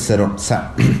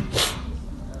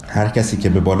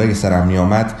به بالای سرم می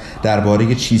آمد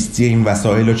درباره چیستی این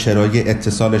وسایل و چرایی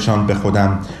اتصالشان به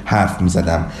خودم حرف می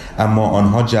زدم، اما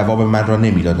آنها جواب من را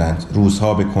نمی دادند.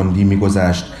 روزها به کندی می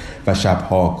گذشت و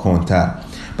شبها کندتر.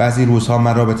 بعضی روزها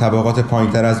من را به طبقات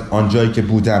پایینتر از آنجایی که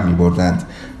بودم می بردند.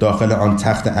 داخل آن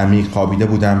تخت عمیق خوابیده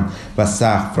بودم و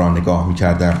سقف را نگاه می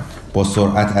کردم. با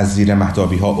سرعت از زیر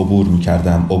مهتابی ها عبور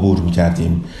می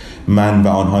کردیم. من و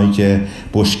آنهایی که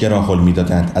بشکه را حل می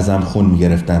دادند ازم خون می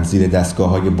گرفتم. زیر دستگاه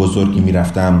های بزرگی می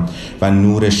رفتم و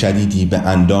نور شدیدی به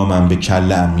اندامم، به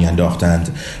کله‌ام می انداختند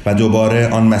و دوباره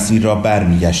آن مسیر را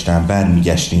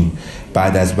برمیگشتیم.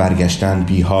 بعد از برگشتن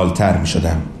بی حال تر می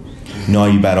شدم.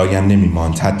 نایی برایم نمی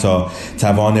ماند. حتی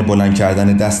توان بلند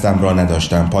کردن دستم را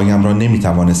نداشتم. پایم را نمی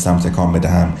توانستم تکان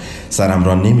بدهم. سرم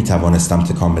را نمی توانستم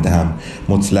تکان بدهم.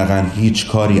 مطلقاً هیچ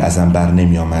کاری ازم بر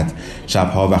نمی آمد.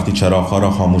 شبها وقتی چراغ‌ها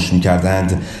را خاموش می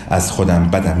کردند از خودم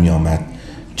بدم می آمد.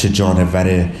 چه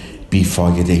جانور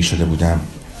بیفایده‌ای شده بودم.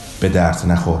 به درد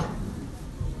نخور.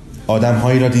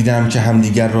 آدم‌هایی را دیدم که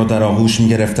همدیگر را در آغوش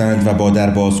می‌گرفتند و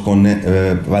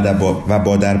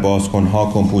با در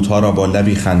بازکن‌ها کمپوترها را با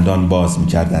لبی خندان باز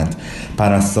می‌کردند.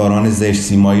 پرستاران زشت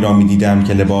سیمایی را می‌دیدم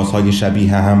که لباس‌های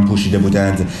شبیه هم پوشیده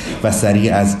بودند و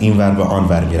سریع از این ور و آن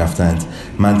ور می‌رفتند.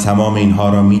 من تمام اینها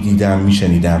را می‌دیدم،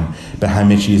 می‌شنیدم. به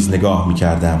همه چیز نگاه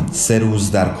می‌کردم. 3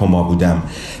 روز در کما بودم.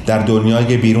 در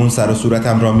دنیای بیرون سر و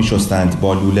صورتم را می‌شستند،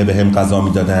 با لوله بهم غذا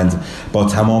می‌دادند. با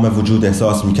تمام وجود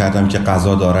احساس می‌کردم که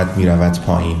غذا دارد می‌رود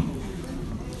پایین.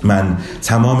 من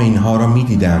تمام اینها را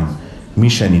می‌دیدم،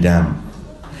 می‌شنیدم.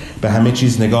 به همه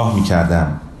چیز نگاه می‌کردم.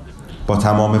 با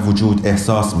تمام وجود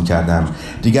احساس می‌کردم.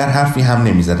 دیگر حرفی هم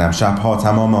نمی‌زدم. شب‌ها،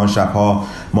 تمام آن شب‌ها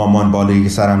مامان بالای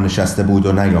سرم نشسته بود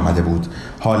و نیامده بود.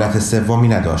 حالت سومی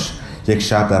نداشت. یک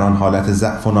شب در آن حالت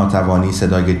ضعف و ناتوانی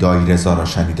صدای دایی رضا را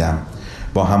شنیدم.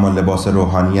 با همان لباس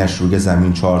روحانیش روی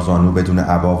زمین 4 زانو بدون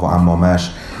عبا و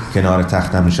عمامش کنار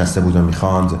تختم نشسته بود و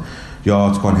می‌خواند: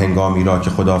 یاد کن هنگامی را که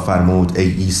خدا فرمود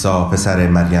ای عیسی پسر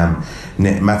مریم،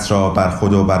 نعمت را بر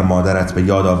خود و بر مادرت به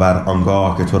یاد آور،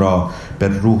 آنگاه که تو را به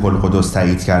روح القدس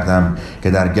تایید کردم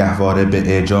که در گهواره به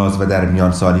اعجاز و در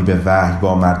میان سالی به وحی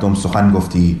با مردم سخن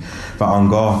گفتی، و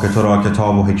آنگاه که تو را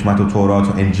کتاب و حکمت و تورات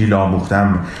و انجیل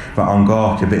آموختم، و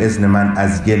آنگاه که به اذن من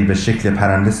از گل به شکل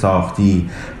پرنده ساختی،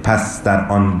 پس در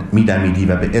آن میدمیدی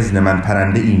و به اذن من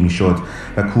پرنده ای میشد،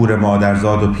 و کور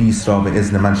مادرزاد و پیس را به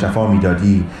اذن من شفا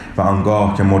میدادی، و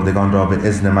آنگاه که مردگان را به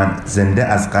اذن من زنده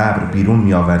از قبر بیرون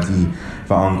می آوردی،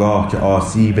 و آنگاه که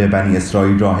آسیب بنی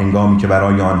اسرائیل را هنگامی که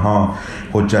برای آنها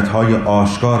حجتهای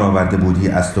آشکار آورده بودی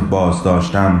از تو باز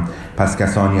داشتم. پس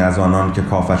کسانی از آنان که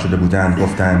کافر شده بودند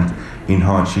گفتند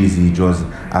اینها چیزی جز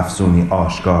افسونی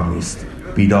آشکار نیست.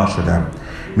 بیدار شدم.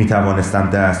 می توانستم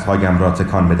دستهایم را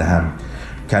تکان بدهم،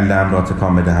 کله‌ام را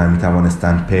تکان بدهم، می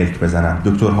توانستند پلک بزنم.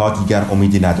 دکترها دیگر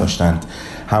امیدی نداشتند.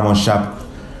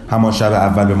 همان شب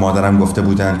اول به مادرم گفته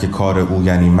بودند که کار او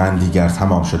یعنی من دیگر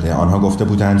تمام شده. آنها گفته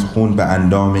بودند خون به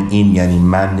اندام این یعنی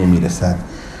من نمیرسد.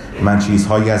 من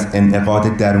چیزهایی از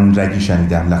انعقاد درون رگی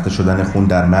شنیدم. لخته شدن خون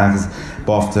در مغز.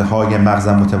 بافته های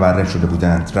مغزم متورم شده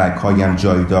بودند. رگهایم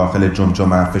جای داخل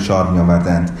جمجمه فشار می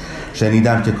آوردند.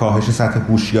 شنیدم که کاهش سطح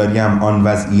هوشیاریم، آن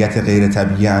وضعیت غیر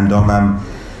طبیعی اندامم،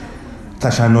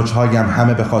 تشنج‌هایم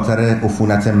همه به خاطر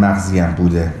عفونت مغزیم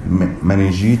بوده.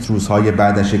 مننژیت. روزهای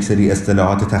بعدش یک سری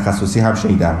اصطلاحات تخصصی هم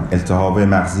شنیدم: التهاب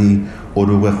مغزی،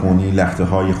 عروق خونی،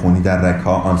 لخته‌های خونی در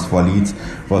رگ‌ها، آنسفالیت،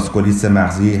 واسکولیت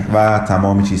مغزی و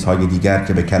تمام چیزهای دیگر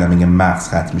که به کلمه مغز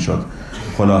ختم می‌شد.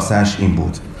 خلاصش این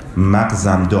بود: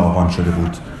 مغزم داغان شده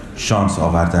بود. شانس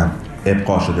آوردم،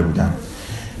 ابقا شده بودم.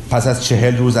 پس از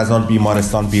 40 روز از آن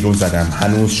بیمارستان بیرون زدم.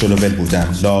 هنوز شلوول بودم،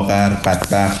 لاغر،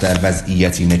 بدبخت، در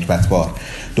وضعیتی نکبتبار.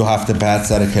 2 هفته بعد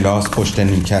سر کلاس پشت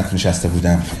نیمکت نشسته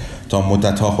بودم. تا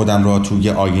مدت‌ها خودم را توی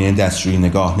آینه دستشویی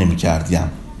نگاه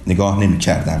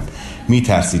نمی‌کردم.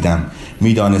 می‌ترسیدم.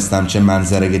 می‌دانستم چه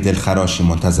منظره دلخراشی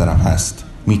منتظرم هست.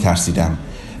 می‌ترسیدم.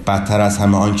 بدتر از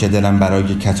همه آن که دلم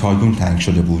برای کتایون تنگ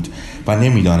شده بود و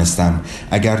نمیدانستم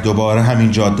اگر دوباره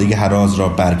همین جاده هراز را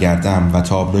برگردم و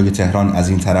تابلوی تهران از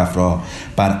این طرف را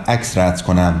برعکس رد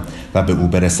کنم و به او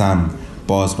برسم،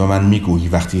 باز به من میگویی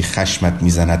وقتی خشمت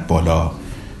میزند بالا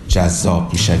جذاب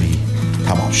میشوی.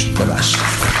 تمام شد. ببخشید.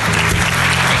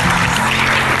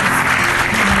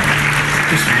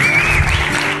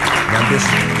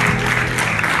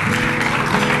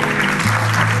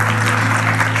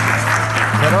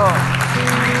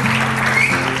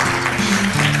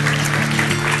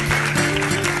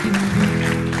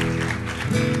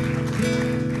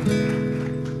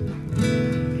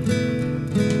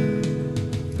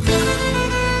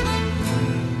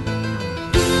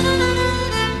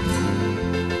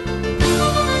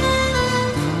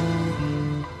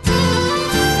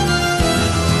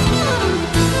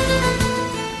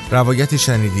 روایتی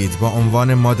شنیدید با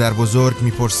عنوان مادر بزرگ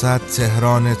میپرسد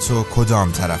تهران تو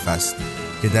کدام طرف است،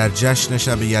 که در جشن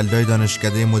شب یلدای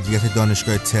دانشکده مدیریت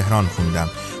دانشگاه تهران خوندم.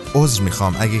 عذر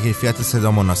میخوام اگه کیفیت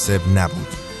صدا مناسب نبود.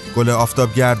 گل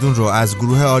آفتابگردون رو از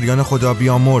گروه آریان خدا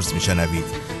بیامرز میشنوید.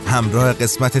 همراه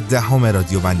قسمت 10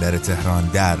 رادیو بندر تهران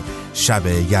در شب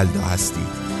یلدا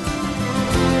هستید.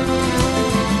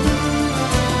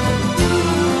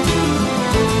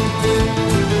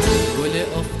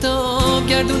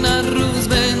 گردون هر روز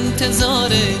به انتظار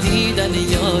دیدن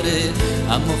یاره،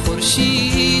 اما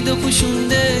خورشید و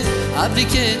پوشونده ابری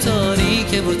که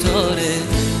تاریک و تاره.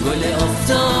 گل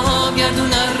آفتاب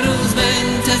گردون هر روز به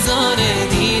انتظار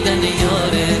دیدن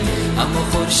یاره، اما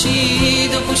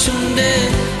خورشید و پوشونده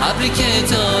ابری که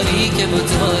تاریک و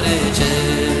تاره.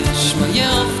 چشمای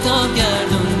آفتاب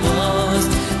گردون باز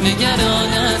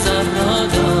نگران از ابرها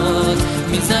داد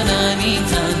میزنن، این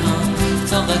تنها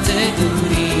طاقت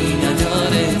دوری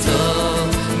نداره تا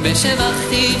بشه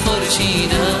وقتی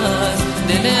خورشید از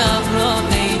دل ابرها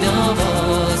پیدا.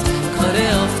 باز کار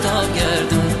آفتاب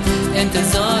گردون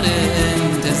انتظاره.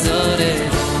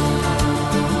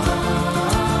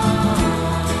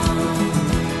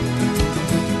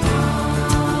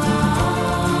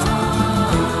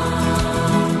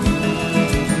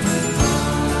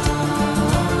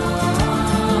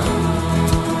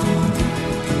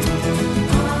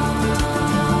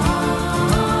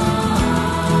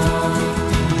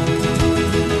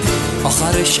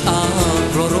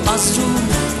 از رو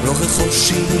رخ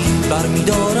خورشید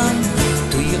برمیدارم،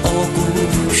 توی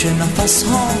آغوش نفس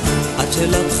ها عجله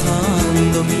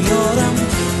لبخند و میارم،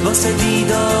 واسه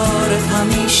دیدارت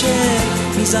همیشه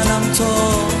میزنم تا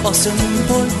آسمون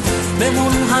پل،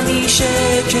 بمون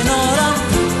همیشه کنارم،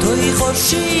 توی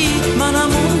خورشید منم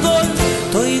اون گل،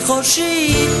 توی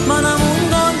خورشید منم اون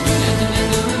گل. دونه دونه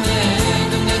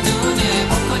دونه دونه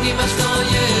بکنیم از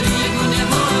دایر یه گونه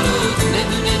ها رو، دونه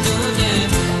دونه دونه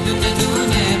دونه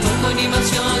دونه بکنیم از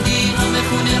یادی همه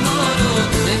خونه ها رو،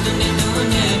 دونه دونه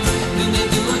دونه دونه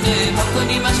دونه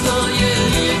بکنیم از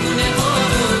دایر یه گونه ها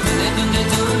رو، دونه دونه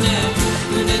دونه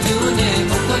دونه دونه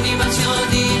بکنیم از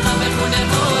یادی همه خونه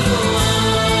ها رو.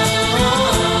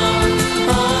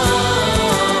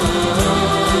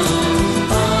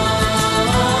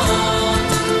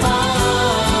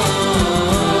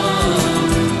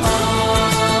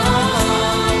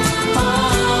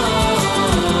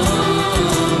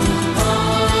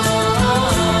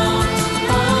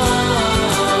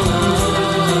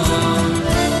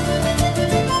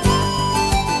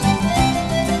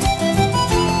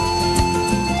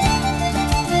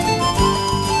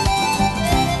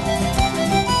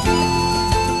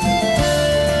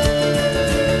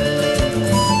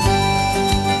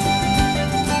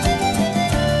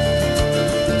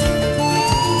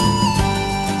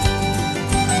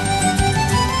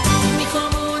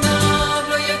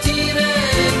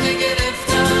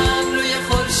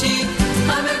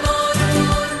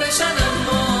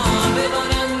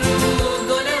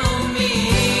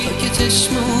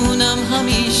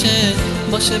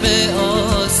 باشه به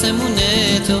آسمون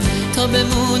تو تا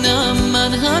بمونم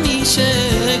من همیشه،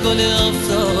 گل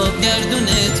آفتابگردون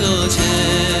تو،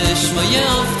 چشمای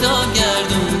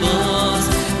آفتابگردون باز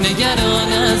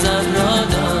نگران از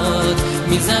ابراداد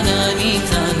میزننی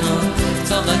تنها،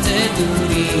 طاقت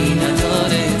دوری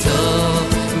نداره تا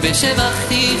بشه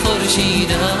وقتی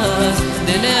خورشید از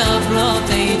دل ابرا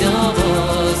پیدا،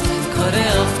 باز کار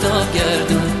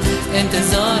آفتابگردون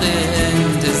انتظاره.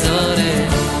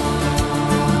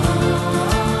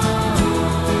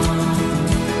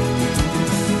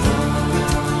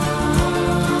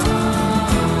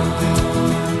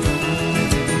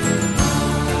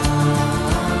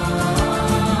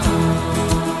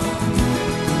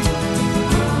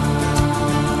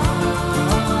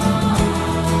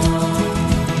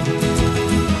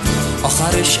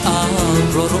 آخرش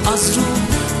ابرا رو از رو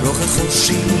رخ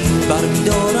خورشید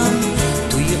برمیدارم،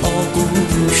 توی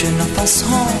آغوش نفس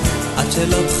ها عجله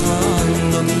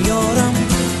لبخند رو میارم،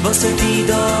 واسه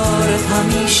دیدارت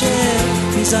همیشه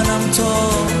میزنم تا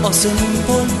آسمون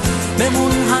پل،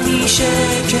 بمون همیشه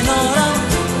کنارم،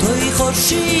 توی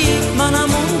خورشید منم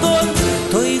اون گل،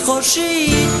 توی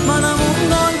خورشید منم اون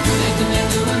گل. دونه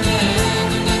دونه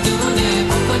دونه دونه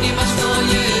بکنیم از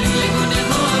دایر یه گونه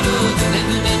ها رو، دونه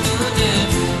دونه دونه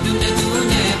دونه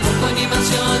دونه بکنیم از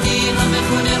یادی همه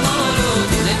خونه ها رو،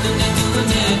 دونه دونه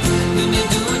دونه دونه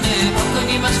دونه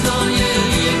بکنیم از دایر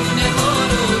یه گونه ها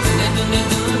رو، دونه دونه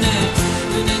دونه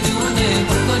دونه دونه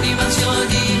بکنیم از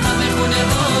یادی همه خونه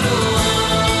ها رو.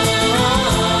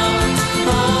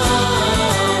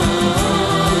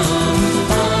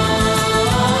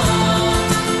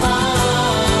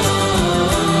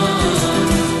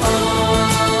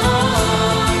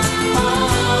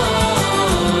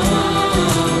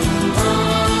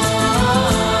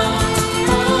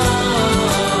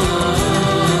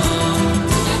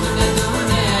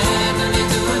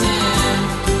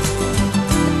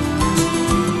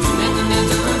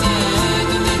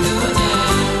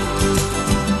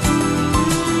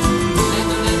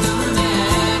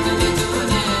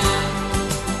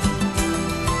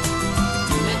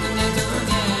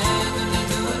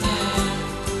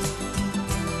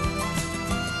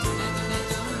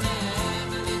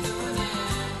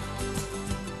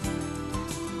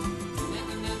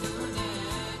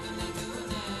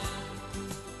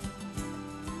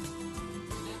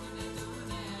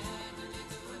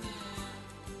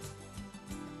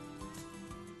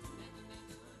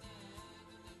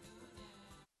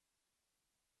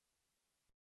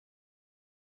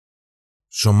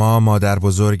 شما مادر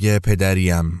بزرگ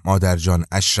پدریم مادر جان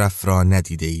اشرف را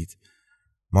ندیده اید.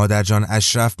 مادر جان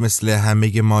اشرف مثل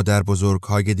همه مادر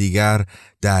بزرگ‌های دیگر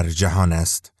در جهان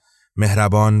است.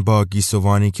 مهربان با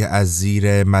گیسوانی که از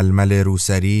زیر ململ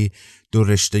روسری دو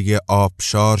رشته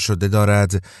آبشار شده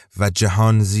دارد و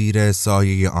جهان زیر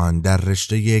سایه آن در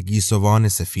رشته گیسوان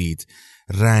سفید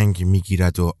رنگ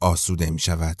میگیرد و آسوده می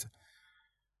شود.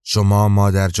 شما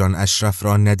مادر جان اشرف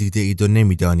را ندیده اید و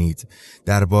نمیدانید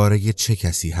درباره چه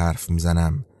کسی حرف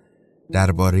میزنم.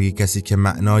 درباره کسی که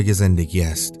معنای زندگی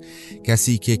است،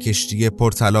 کسی که کشتی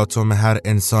پرتلاطم هر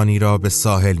انسانی را به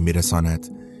ساحل میرساند،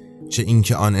 چه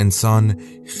اینکه آن انسان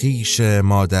خویش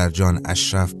مادر جان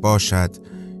اشرف باشد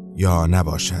یا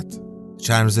نباشد.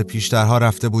 چند روز پیشترها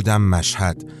رفته بودم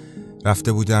مشهد،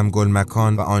 رفته بودم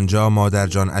گلمکان و آنجا مادر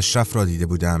جان اشرف را دیده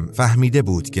بودم. فهمیده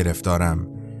بود گرفتارم،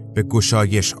 به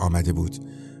گشایش آمده بود.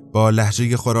 با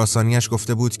لهجه خراسانیش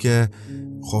گفته بود که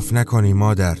خوف نکنی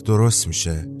مادر، درست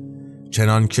میشه.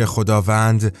 چنان که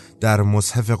خداوند در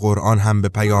مصحف قرآن هم به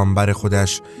پیامبر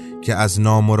خودش که از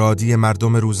نامرادی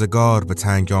مردم روزگار به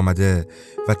تنگ آمده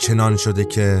و چنان شده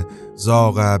که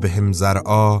زاغ بهم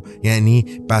زرعا، یعنی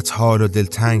بدحال و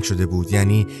دلتنگ شده بود،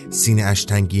 یعنی سینه اش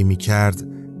تنگی می کرد،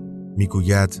 می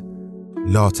گوید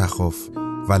لا تخف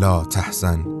ولا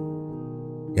تحزن.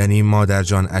 یعنی مادر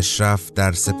جان اشرف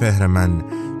در سپهر من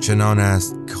چنان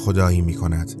است که خدایی می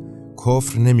کند.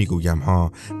 کفر نمی گویم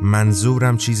ها،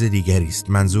 منظورم چیز دیگری است.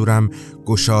 منظورم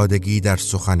گشادگی در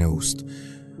سخن اوست.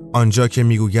 آنجا که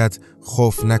می گوید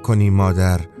خوف نکنی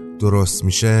مادر، درست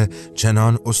میشه،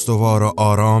 چنان استوار و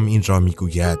آرام این را می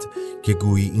گوید که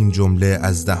گویی این جمله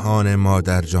از دهان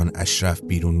مادر جان اشرف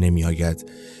بیرون نمی آید،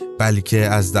 بلکه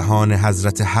از دهان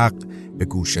حضرت حق به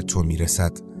گوش تو می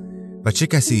رسد. و چه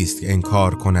کسی است که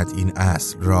انکار کند این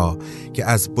اصل را که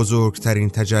از بزرگترین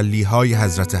تجلیهای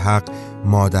حضرت حق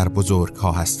مادر بزرگ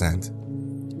ها هستند.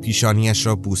 پیشانیش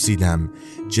را بوسیدم.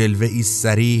 جلوه ای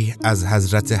صریح از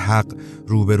حضرت حق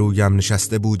روبرویم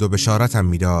نشسته بود و بشارتم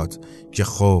میداد که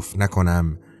خوف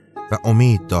نکنم و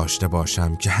امید داشته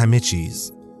باشم که همه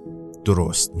چیز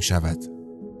درست می شود.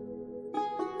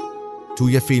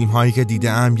 توی فیلم هایی که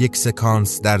دیدم یک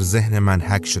سکانس در ذهن من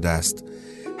حک شده است.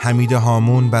 حمید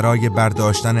هامون برای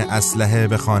برداشتن اسلحه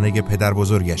به خانه پدر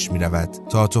بزرگش می رود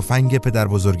تا تفنگ پدر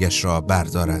بزرگش را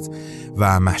بردارد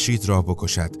و مهشید را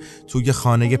بکشد. توی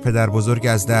خانه پدر بزرگ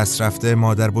از دست رفته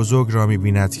مادر بزرگ را می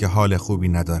بیند که حال خوبی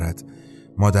ندارد.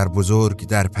 مادر بزرگ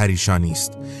در پریشانی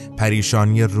است،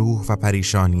 پریشانی روح و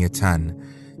پریشانی تن.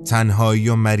 تنهایی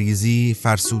و مریضی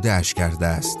فرسوده اش کرده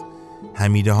است.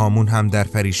 حمید هامون هم در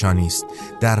پریشانی است،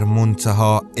 در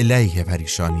منتها الیه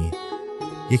پریشانی.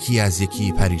 یکی از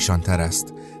یکی پریشان تر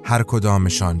است، هر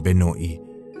کدامشان به نوعی.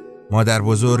 مادر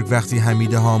بزرگ وقتی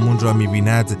حمید هامون را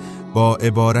می‌بیند با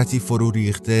عبارتی فرو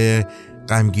ریخته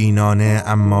غمگینانه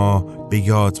اما به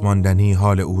یاد ماندنی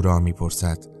حال او را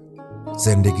می‌پرسد.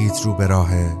 زندگیت رو به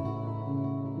راهه؟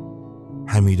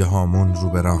 حمید هامون رو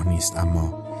به راه نیست،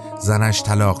 اما زنش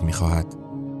طلاق می‌خواهد.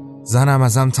 زنم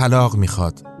ازم طلاق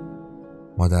می‌خواد.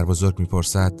 مادر بزرگ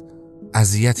می‌پرسد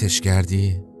اذیتش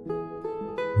کردی؟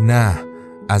 نه،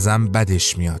 ازم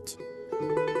بدش میاد.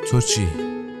 تو چی؟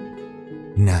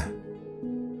 نه.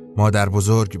 مادر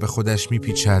بزرگ به خودش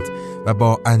میپیچد و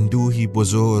با اندوهی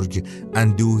بزرگ،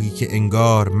 اندوهی که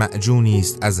انگار معجونی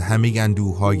است از همه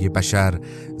اندوههای بشر،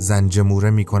 زنجموره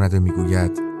میکند و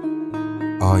میگوید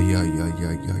آی آی آی آی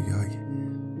آی آی،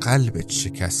 قلبت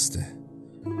شکسته.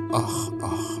 آخ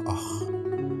آخ آخ.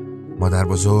 مادر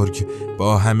بزرگ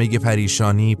با همه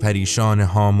پریشانی پریشان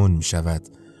هامون میشود.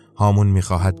 هامون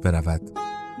میخواهد برود.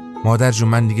 مادر جون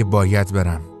من دیگه باید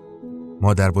برم.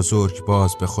 مادر بزرگ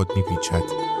باز به خود میپیچد،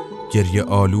 گریه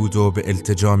آلود و به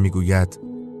التجا میگوید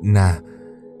نه.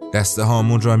 دست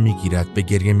هامون را میگیرد، به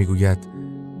گریه میگوید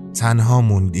تنها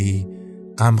موندی؟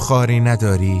 غمخواری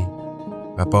نداری؟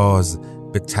 و باز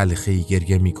به تلخی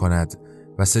گریه میکند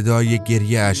و صدای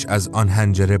گریه اش از آن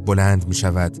حنجره بلند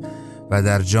میشود و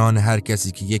در جان هر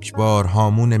کسی که یک بار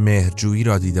هامون مهرجویی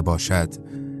را دیده باشد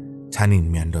تنین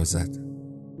میاندازد.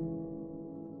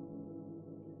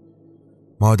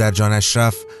 مادر جان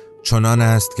اشرف چنان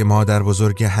است که مادر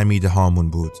بزرگ حمید هامون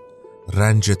بود.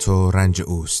 رنج تو رنج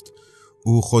اوست.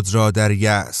 او خود را در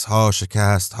یأس‌ها،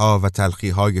 شکست‌ها و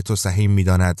تلخی‌های تو سهیم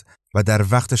می‌داند و در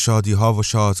وقت شادی‌ها و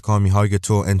شادکامی‌های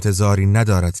تو انتظاری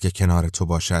ندارد که کنار تو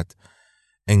باشد.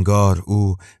 انگار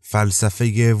او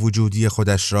فلسفه وجودی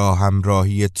خودش را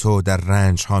همراهی تو در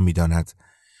رنج‌ها می‌داند.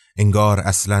 انگار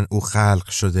اصلا او خلق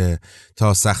شده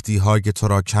تا سختی‌های تو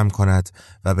را کم کند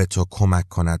و به تو کمک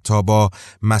کند تا با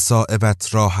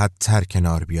مصائبت راحت تر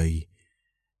کنار بیایی.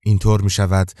 اینطور می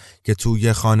شود که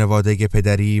توی خانواده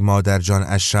پدری مادر جان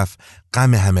اشرف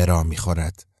غم همه را می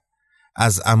خورد.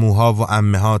 از عموها و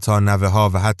عمه ها تا نوه ها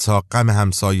و حتی غم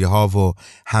همسایه ها و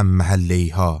هم محله‌ای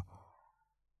ها.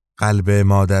 قلب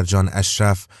مادر جان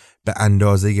اشرف به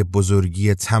اندازه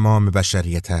بزرگی تمام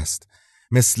بشریت است.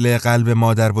 مثل قلب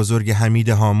مادر بزرگ حمید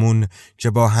هامون که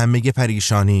با همه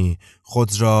پریشانی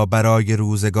خود را برای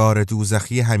روزگار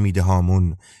دوزخی حمید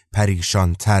هامون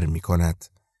پریشان تر می کند.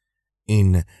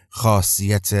 این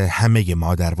خاصیت همه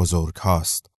مادر بزرگ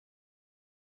هاست.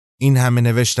 این همه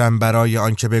نوشتم برای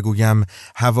آنکه بگویم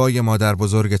هوای مادر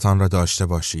بزرگتان را داشته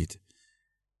باشید.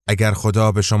 اگر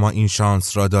خدا به شما این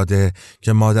شانس را داده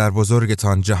که مادر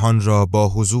بزرگتان جهان را با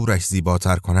حضورش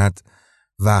زیباتر کند،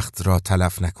 وقت را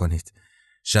تلف نکنید.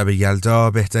 شب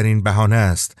یلدا بهترین بهانه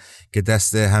است که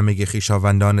دست همه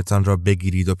خویشاوندانتان را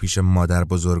بگیرید و پیش مادر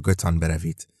بزرگتان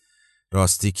بروید.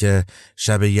 راستی که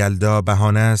شب یلدا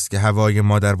بهانه است که هوای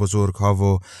مادر بزرگ ها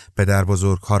و پدر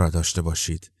بزرگ ها را داشته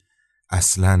باشید.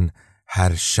 اصلاً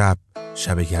هر شب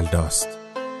شب یلداست.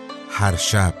 هر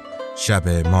شب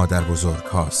شب مادر بزرگ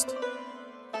هاست.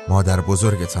 مادر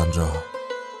بزرگتان را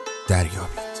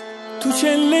دریابید. تو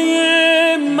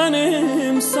چله من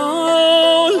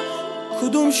امسال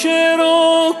کدوم شعر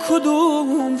و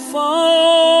کدوم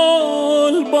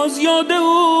فال باز یاد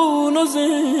اونو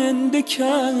زنده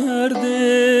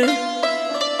کرده.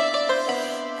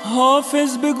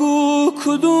 حافظ بگو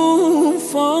کدوم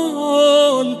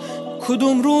فال،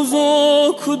 کدوم روز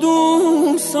و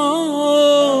کدوم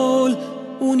سال،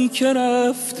 اونی که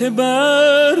رفته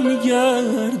بر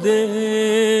میگرده.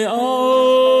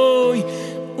 آی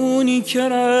اونی که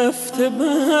رفته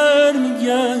بر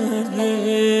میگرده.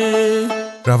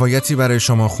 روایتی برای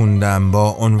شما خوندم با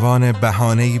عنوان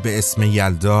بهانه‌ای به اسم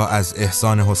یلدا از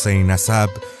احسان حسین نسب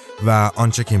و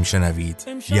آنچه که میشنوید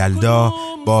یلدا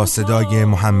با صدای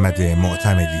محمد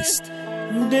معتمدی است.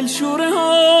 دلشوره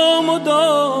هامو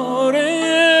داره،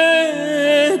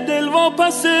 دل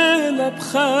واپس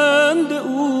لبخند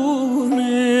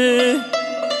اونه.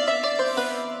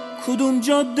 کدوم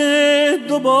جاده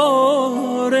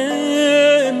دوباره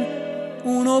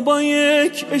اونو با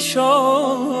یک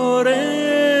اشاره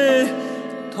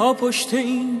تا پشت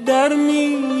این در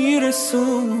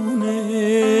میرسونه.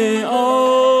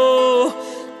 آه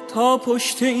تا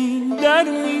پشت این در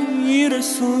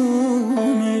میرسونه.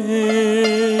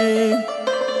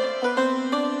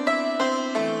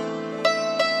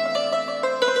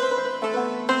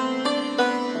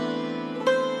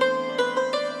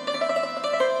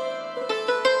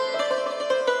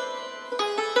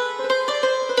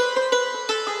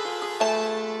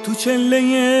 تو چله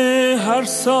هر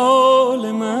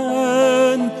سال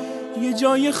من یه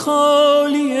جای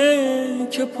خالیه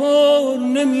که پر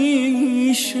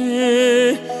نمیشه.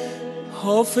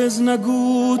 حافظ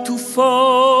نگو تو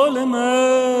فال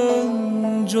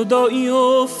من جدایی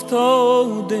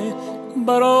افتاده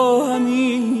برا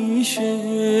همیشه.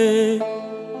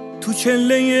 تو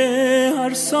چله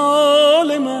هر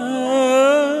سال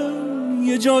من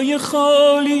یه جای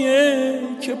خالیه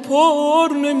که پر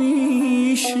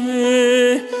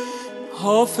نمیشه.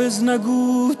 حافظ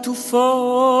نگو تو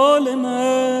فال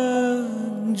من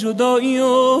جدایی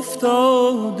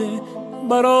افتاده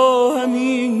برا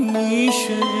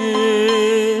همیشه.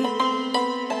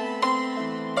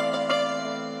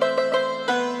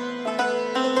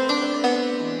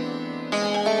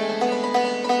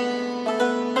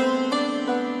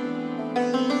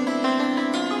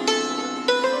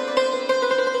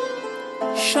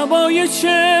 شبای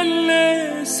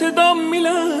چله صدام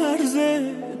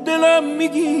میلرزه، دلم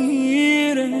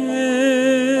میگیره.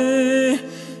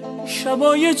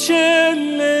 شبای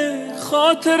چله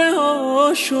خاطره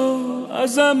هاشو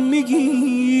ازم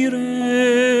میگیره.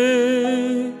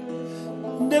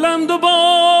 دلم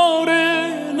دوباره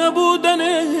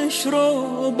نبودنش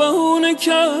رو بهونه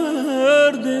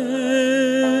کرده.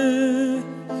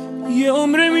 یه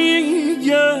عمر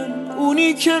میگن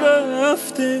اونی که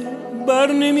رفته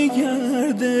بر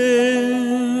نمیگرده،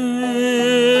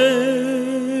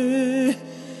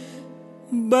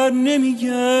 بر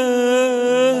نمیگرده.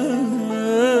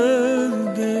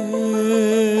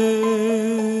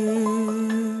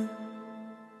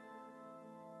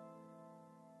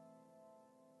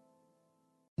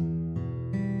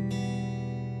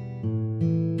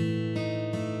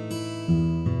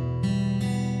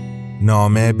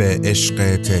 نامه به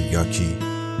عشق تریاکی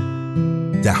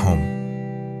 10.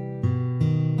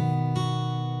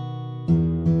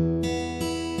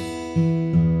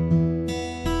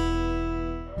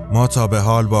 ما تا به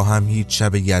حال با هم هیچ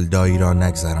شب یلدایی را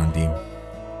نگذراندیم.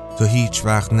 تو هیچ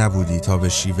وقت نبودی تا به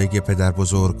شیوه پدر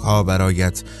بزرگ ها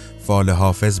برایت فال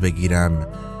حافظ بگیرم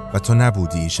و تو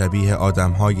نبودی شبیه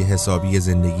آدم های حسابی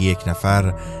زندگی یک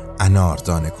نفر انار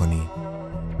دانه کنی.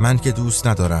 من که دوست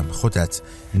ندارم خودت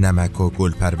نمک و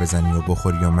گل پر بزنی و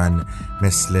بخوری و من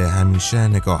مثل همیشه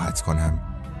نگاهت کنم.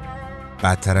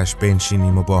 بعدترش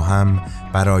بنشینیم و با هم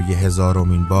برای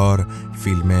 1000مین بار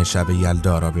فیلم شب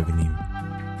یلدا را ببینیم.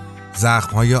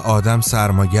 زخم‌های آدم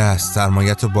سرمایه است.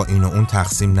 سرمایه‌تو با این و اون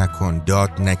تقسیم نکن.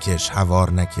 داد نکش،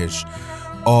 هوار نکش.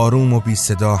 آروم و بی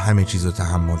صدا همه چیزو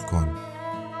تحمل کن.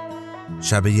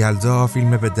 شب یلدا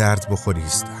فیلم به درد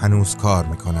بخوریست. هنوز کار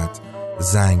میکند.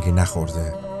 زنگ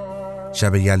نخورده.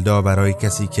 شب یلدا برای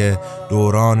کسی که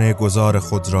دوران گذار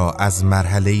خود را از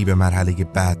مرحله‌ای به مرحله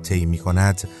بعد طی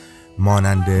می‌کند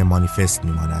مانند مانیفست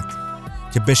می‌ماند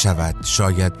که بشود،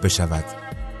 شاید بشود،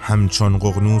 همچون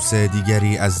ققنوس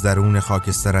دیگری از درون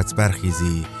خاکسترت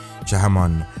برخیزی که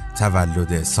همان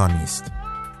تولد ثانی است.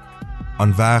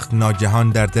 آن وقت ناگهان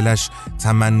در دلش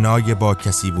تمنای با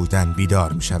کسی بودن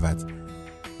بیدار می شود.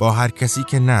 با هر کسی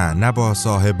که نه با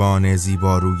صاحبان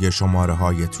زیباروی شماره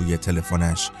های توی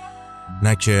تلفنش،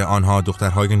 نه که آنها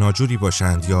دخترهای ناجوری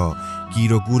باشند یا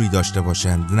گیر و گوری داشته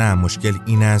باشند. نه، مشکل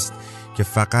این است که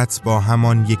فقط با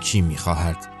همان یکی می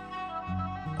خواهد.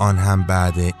 آن هم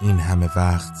بعد این همه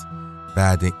وقت،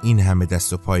 بعد این همه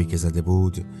دست و پایی که زده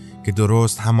بود که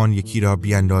درست همان یکی را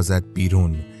بیاندازد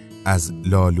بیرون از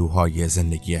لالوهای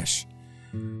زندگیش.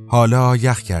 حالا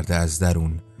یخ کرده از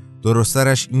درون.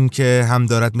 درسترش این که هم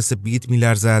دارد مثل بید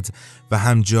میلرزد و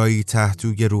هم جایی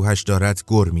تحتوی روحش دارد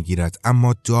گر میگیرد،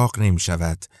 اما داغ نمی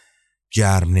شود،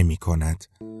 گرم نمی کند.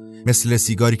 مثل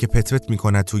سیگاری که پتپت می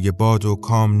کند توی باد و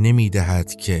کام نمی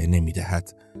دهد که نمی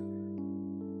دهد.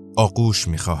 آغوش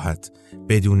می خواهد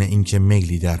بدون اینکه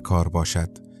میلی در کار باشد.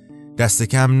 دست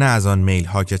کم نه از آن میل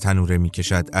ها که تنوره می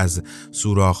کشد از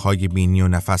سوراخ های بینی و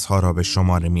نفس ها را به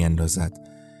شماره می اندازد.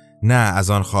 نه از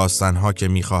آن خواستن ها که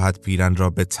می خواهد پیرن را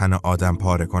به تن آدم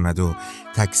پاره کند و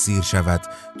تکثیر شود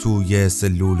توی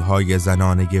سلول های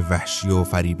زنانه وحشی و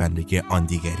فریبنده آن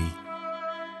دیگری.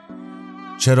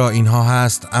 چرا اینها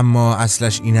هست؟ اما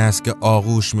اصلش این است که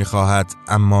آغوش می خواهد،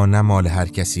 اما نه مال هر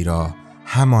کسی را،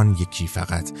 همان یکی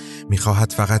فقط.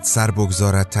 میخواهد فقط سر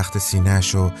بگذارد تحت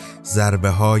سینه‌اش و ضربه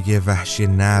های وحشی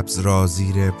نبض را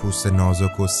زیر پوست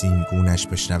نازک و سیمگونش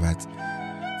بشنود.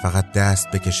 فقط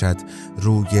دست بکشد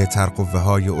روی ترقوه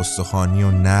های استخوانی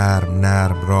و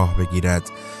نرم راه بگیرد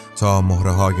تا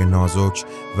مهره های نازک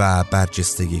و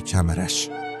برجسته کمرش.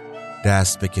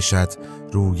 دست بکشد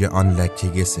روی آن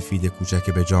لکه سفید کوچک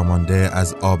به جا مانده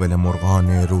از آبل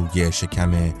مرغان روی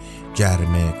شکم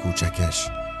گرم کوچکش.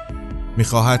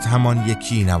 میخواهد همان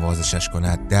یکی نوازشش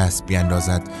کند، دست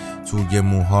بیاندازد توی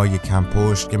موهای کم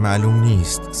پشت که معلوم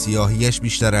نیست سیاهیش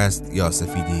بیشتر است یا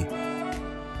سفیدی.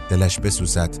 دلش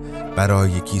بسوزد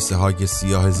برای کیسه های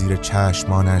سیاه زیر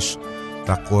چشمانش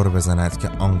و قر بزند که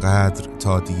آنقدر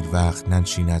تا دیر وقت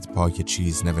ننشیند پای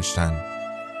چیز نوشتن.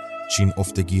 چین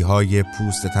افتگی های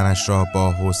پوست تنش را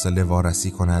با حوصله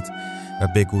وارسی کند و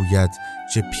بگوید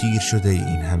چه پیر شده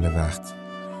این همه وقت.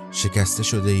 شکسته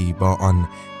شده ای با آن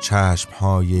چشم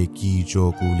های گیج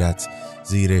و گولت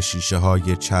زیر شیشه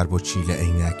های چرب و چیل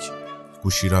عینک.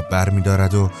 گوشی را بر می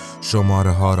دارد و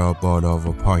شماره ها را بالا و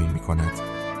پایین می کند.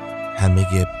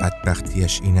 همه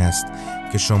بدبختیش این است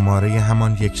که شماره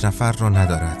همان یک نفر را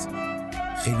ندارد.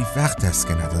 خیلی وقت است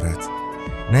که ندارد.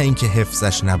 نه اینکه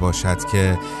حفظش نباشد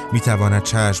که میتواند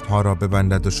چشم ها را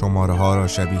ببندد و شماره ها را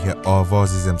شبیه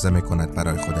آوازی زمزمه کند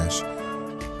برای خودش،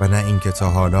 و نه اینکه تا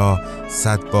حالا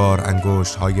 100 بار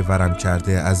انگشت های ورم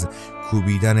کرده از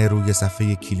کوبیدن روی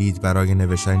صفحه کلید برای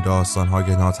نوشتن داستان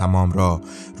های ناتمام را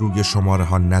روی شماره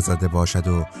ها نزده باشد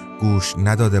و گوش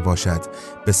نداده باشد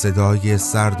به صدای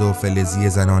سرد و فلزی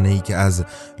زنانه‌ای که از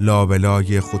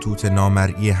لابلای خطوط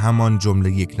نامرئی همان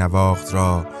جمله یک نواخت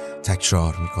را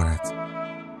تکرار می کند.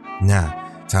 نه،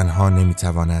 تنها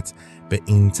نمیتواند به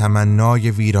این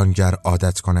تمنای ویرانگر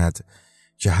عادت کند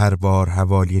که هر بار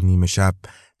حوالی نیمه شب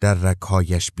در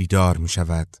رگ‌هایش بیدار می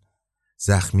شود.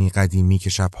 زخمی قدیمی که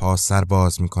شبها سر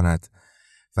باز می کند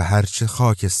و هرچه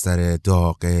خاکستر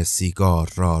داغ سیگار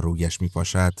را رویش می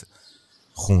پاشد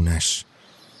خونش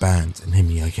بند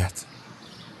نمی آید.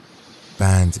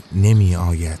 بند نمی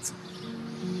آید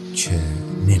که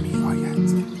نمی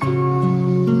آید.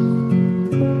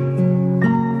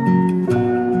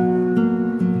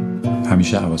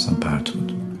 همیشه حواسم پرت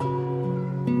بود،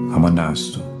 اما نه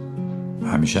از تو.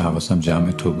 همیشه حواسم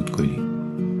جمع تو بود گلی.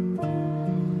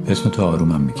 اسم تو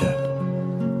آرومم میکرد.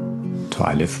 تو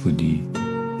الف بودی،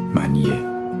 منیه.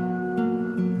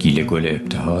 گیل گل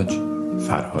ابتهاج،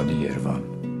 فرهاد یروان.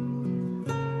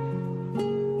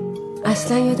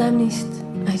 اصلا یادم نیست.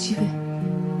 عجیبه.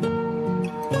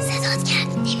 صدات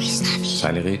کرد نمیشنوی.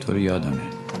 سلیقه تو رو یادمه.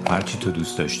 هرچی تو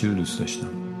دوست داشتی رو دوست داشتم.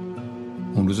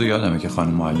 اون روزو یادمه که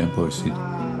خانم معلم پرسید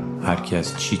هر کی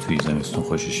از چی توی زمستون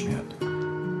خوشش میاد.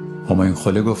 همایون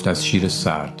خله گفت از شیر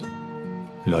سرد،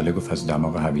 لاله گفت از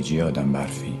دماغ هویجی آدم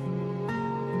برفی،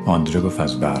 آندره گفت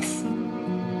از برف،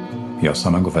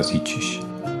 یاسمن گفت از هیچیش،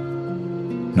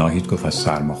 ناهید گفت از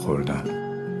سرما خوردن،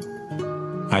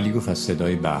 علی گفت از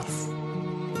صدای برف،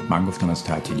 من گفتم از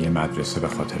تعطیلی مدرسه به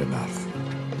خاطر برف،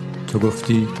 تو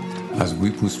گفتی از بوی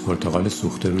پوست پرتقال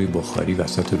سوخته روی بخاری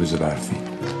وسط روز برفی.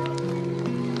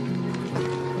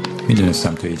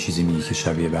 میدونستم تو یه چیزی میگی که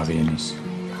شبیه بقیه نیست.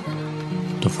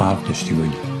 تو فرق داشتی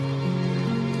گلی.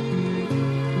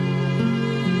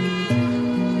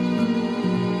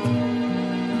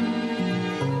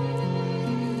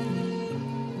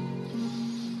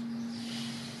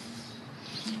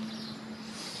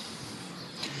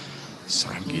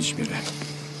 سرگیج میره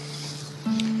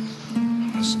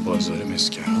از بازار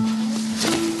مسکر.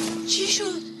 چی شد؟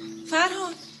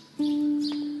 فرهاد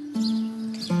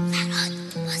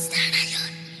باز در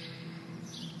نیار.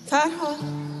 فرهاد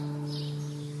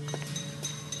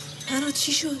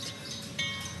چی شد؟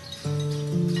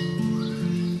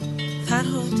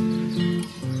 فرهاد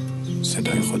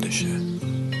صدای خودشه،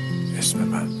 اسم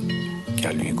من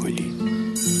گلوی گلی.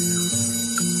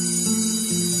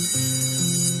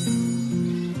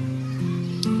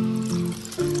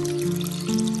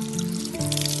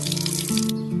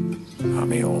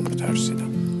 همه عمر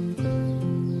ترسیدم.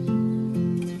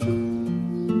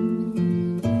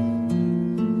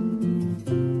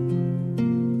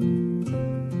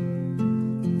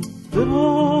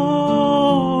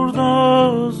 ببرد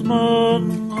از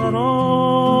من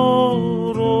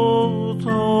قرار و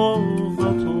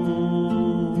طاقتش،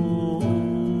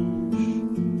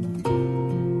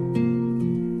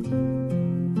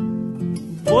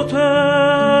 بت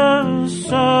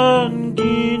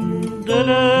سنگین دل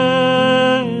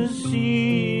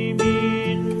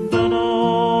سیمین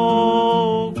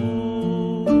بناگوش،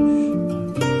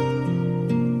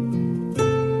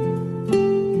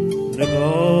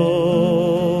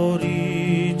 نگاری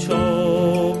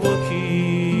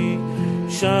چابکی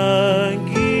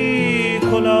شنگی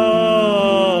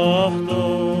کلاه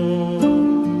دار،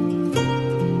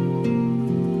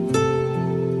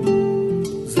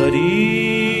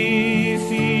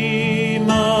 ظریفی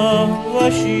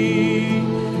مهوشی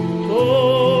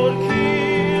ترکی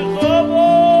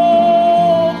قباقوش،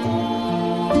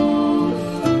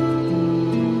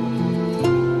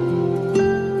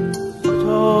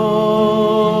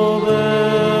 تاب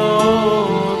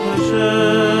آتش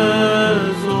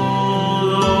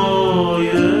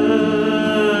زودای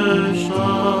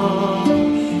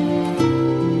شمس،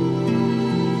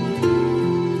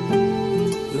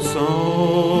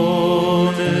 رسانه‌ای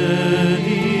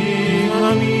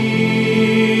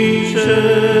همیشه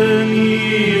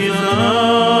میزنم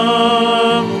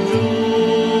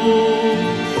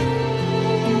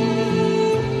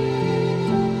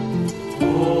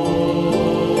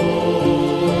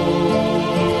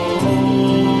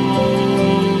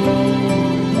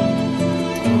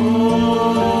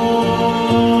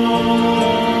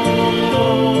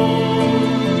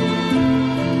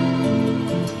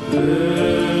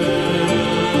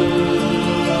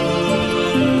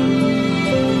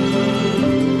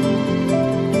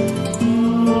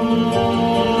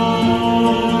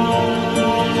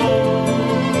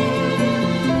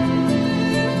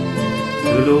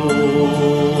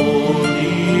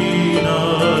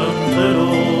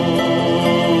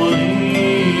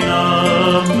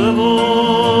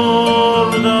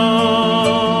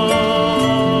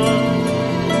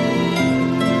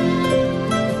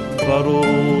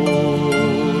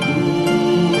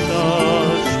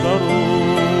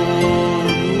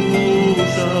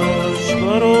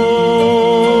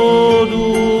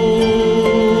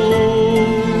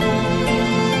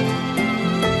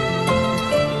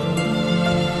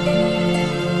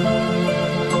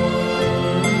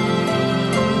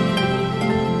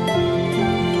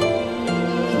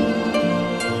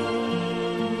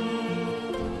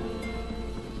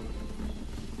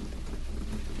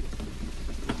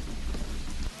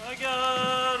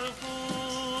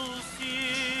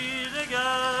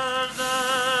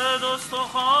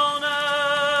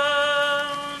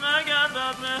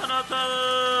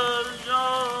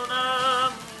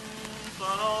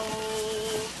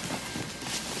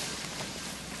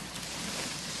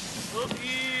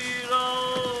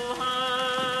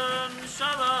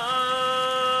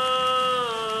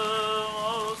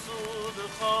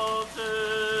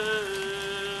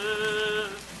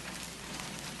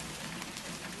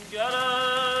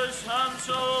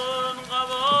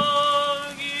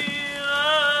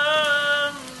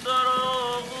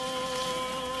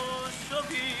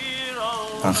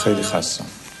من خیلی خستم.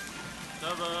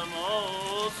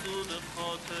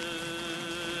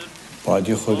 باید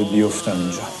یه خود بیفتم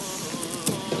اینجا.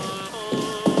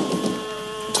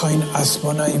 تا این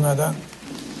اسبا نیومدن.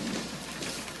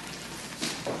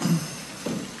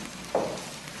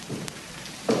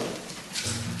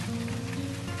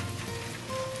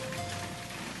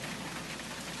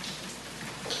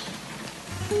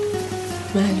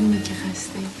 معلومه که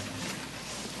خسته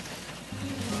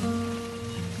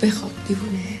بخواب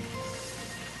دیوونه.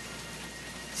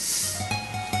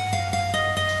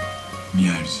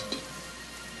 میارزید.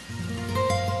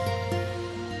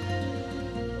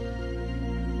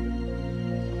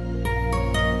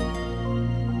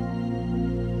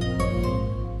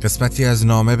 قسمتی از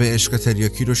نامه به عشق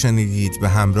تریاکی رو شنیدید به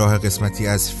همراه قسمتی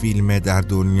از فیلم در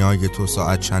دنیای تو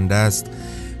ساعت چند است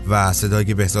و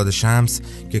صدای بهزاد شمس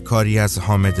که کاری از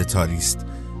حامد تاری است.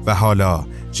 و حالا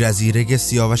جزیره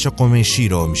سیاوش قمیشی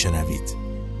رو میشنوید.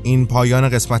 این پایان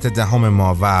قسمت 10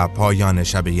 ما و پایان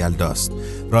شب یلداست.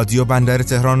 رادیو بندر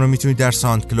تهران رو میتونید در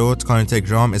ساندکلود،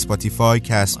 کانتگرام، اسپاتیفای،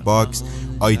 کست باکس،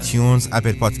 آیتیونز،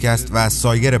 اپل پادکست و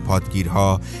سایر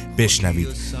پادگیرها بشنوید.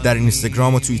 در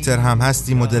اینستاگرام و توییتر هم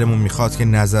هستیم و دلمون میخواد که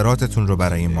نظراتتون رو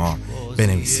برای ما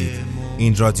بنویسید.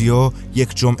 این رادیو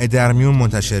یک جمعه در میون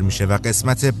منتشر میشه و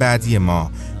قسمت بعدی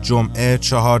ما جمعه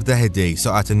 14 دی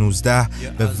ساعت 19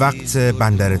 به وقت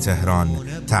بندر تهران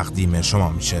تقدیم شما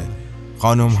میشه.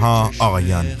 خانم ها،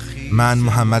 آقایان، من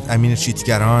محمد امین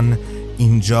چیتگران،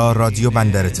 اینجا رادیو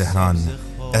بندر تهران.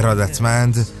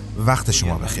 ارادتمند، وقت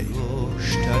شما بخیر.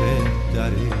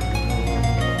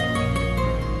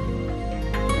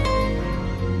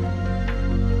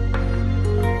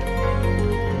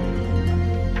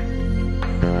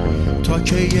 تا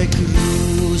که یک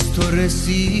روز تو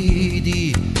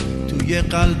رسیدی توی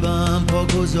قلبم پا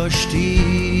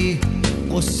گذاشتی،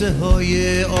 قصه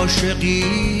های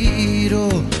عاشقی رو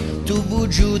تو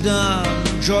وجودم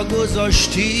جا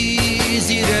گذاشتی.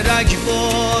 زیر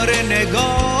رگبار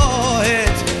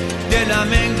نگاهت دلم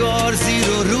انگار زیر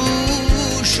و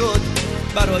رو شد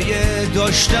برای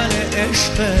داشتن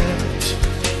عشقت.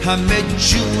 همه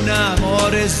جونم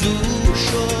آرزو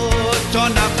شد تا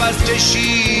نفس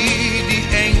کشیدی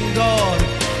انگار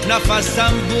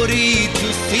نفسم برید تو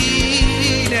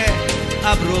سینه.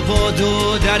 ابر و باد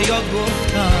و دریا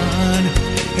گفتن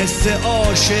حس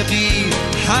عاشقی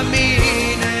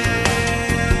همینه.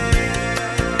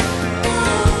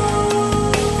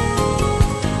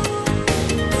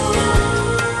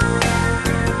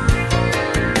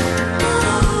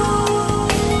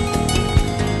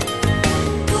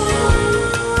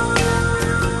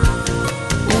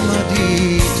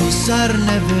 اومدی تو سر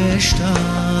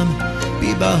نوشتم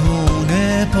بی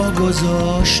بهونه پا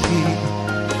گذاشتی،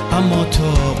 اما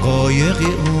تا قایقی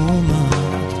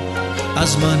اومد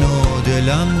از من و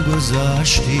دلم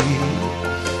گذشتی.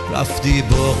 رفتی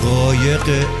با قایق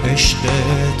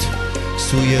عشقت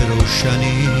سوی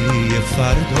روشنی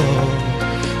فردا،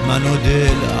 من و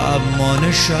دل اما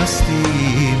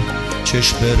نشستیم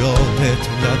چشم راهت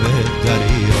لب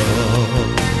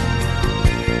دریا.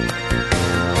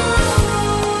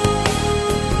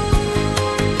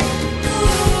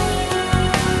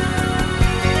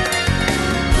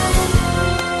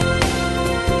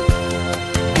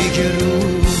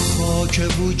 که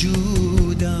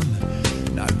وجودم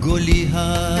نه گلی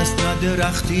هست نه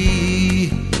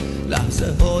درختی،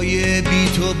 لحظه های بی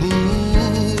تو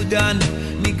بودن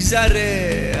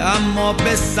میگذره اما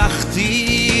به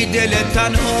سختی. دل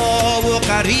تنها و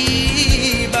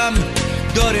غریبم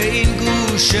داره این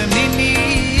گوشه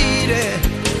میمیره،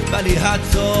 ولی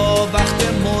حتی وقت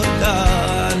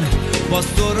مردن با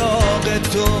سراغ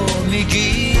تو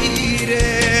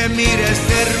میگیره.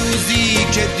 میرسه روزی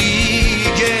که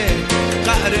دیگه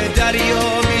قعر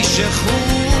دریا میشه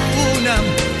خونم،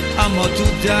 اما تو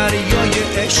دریای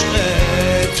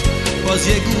عشقت باز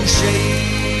یه گوشه ای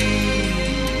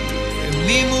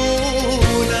میمونم.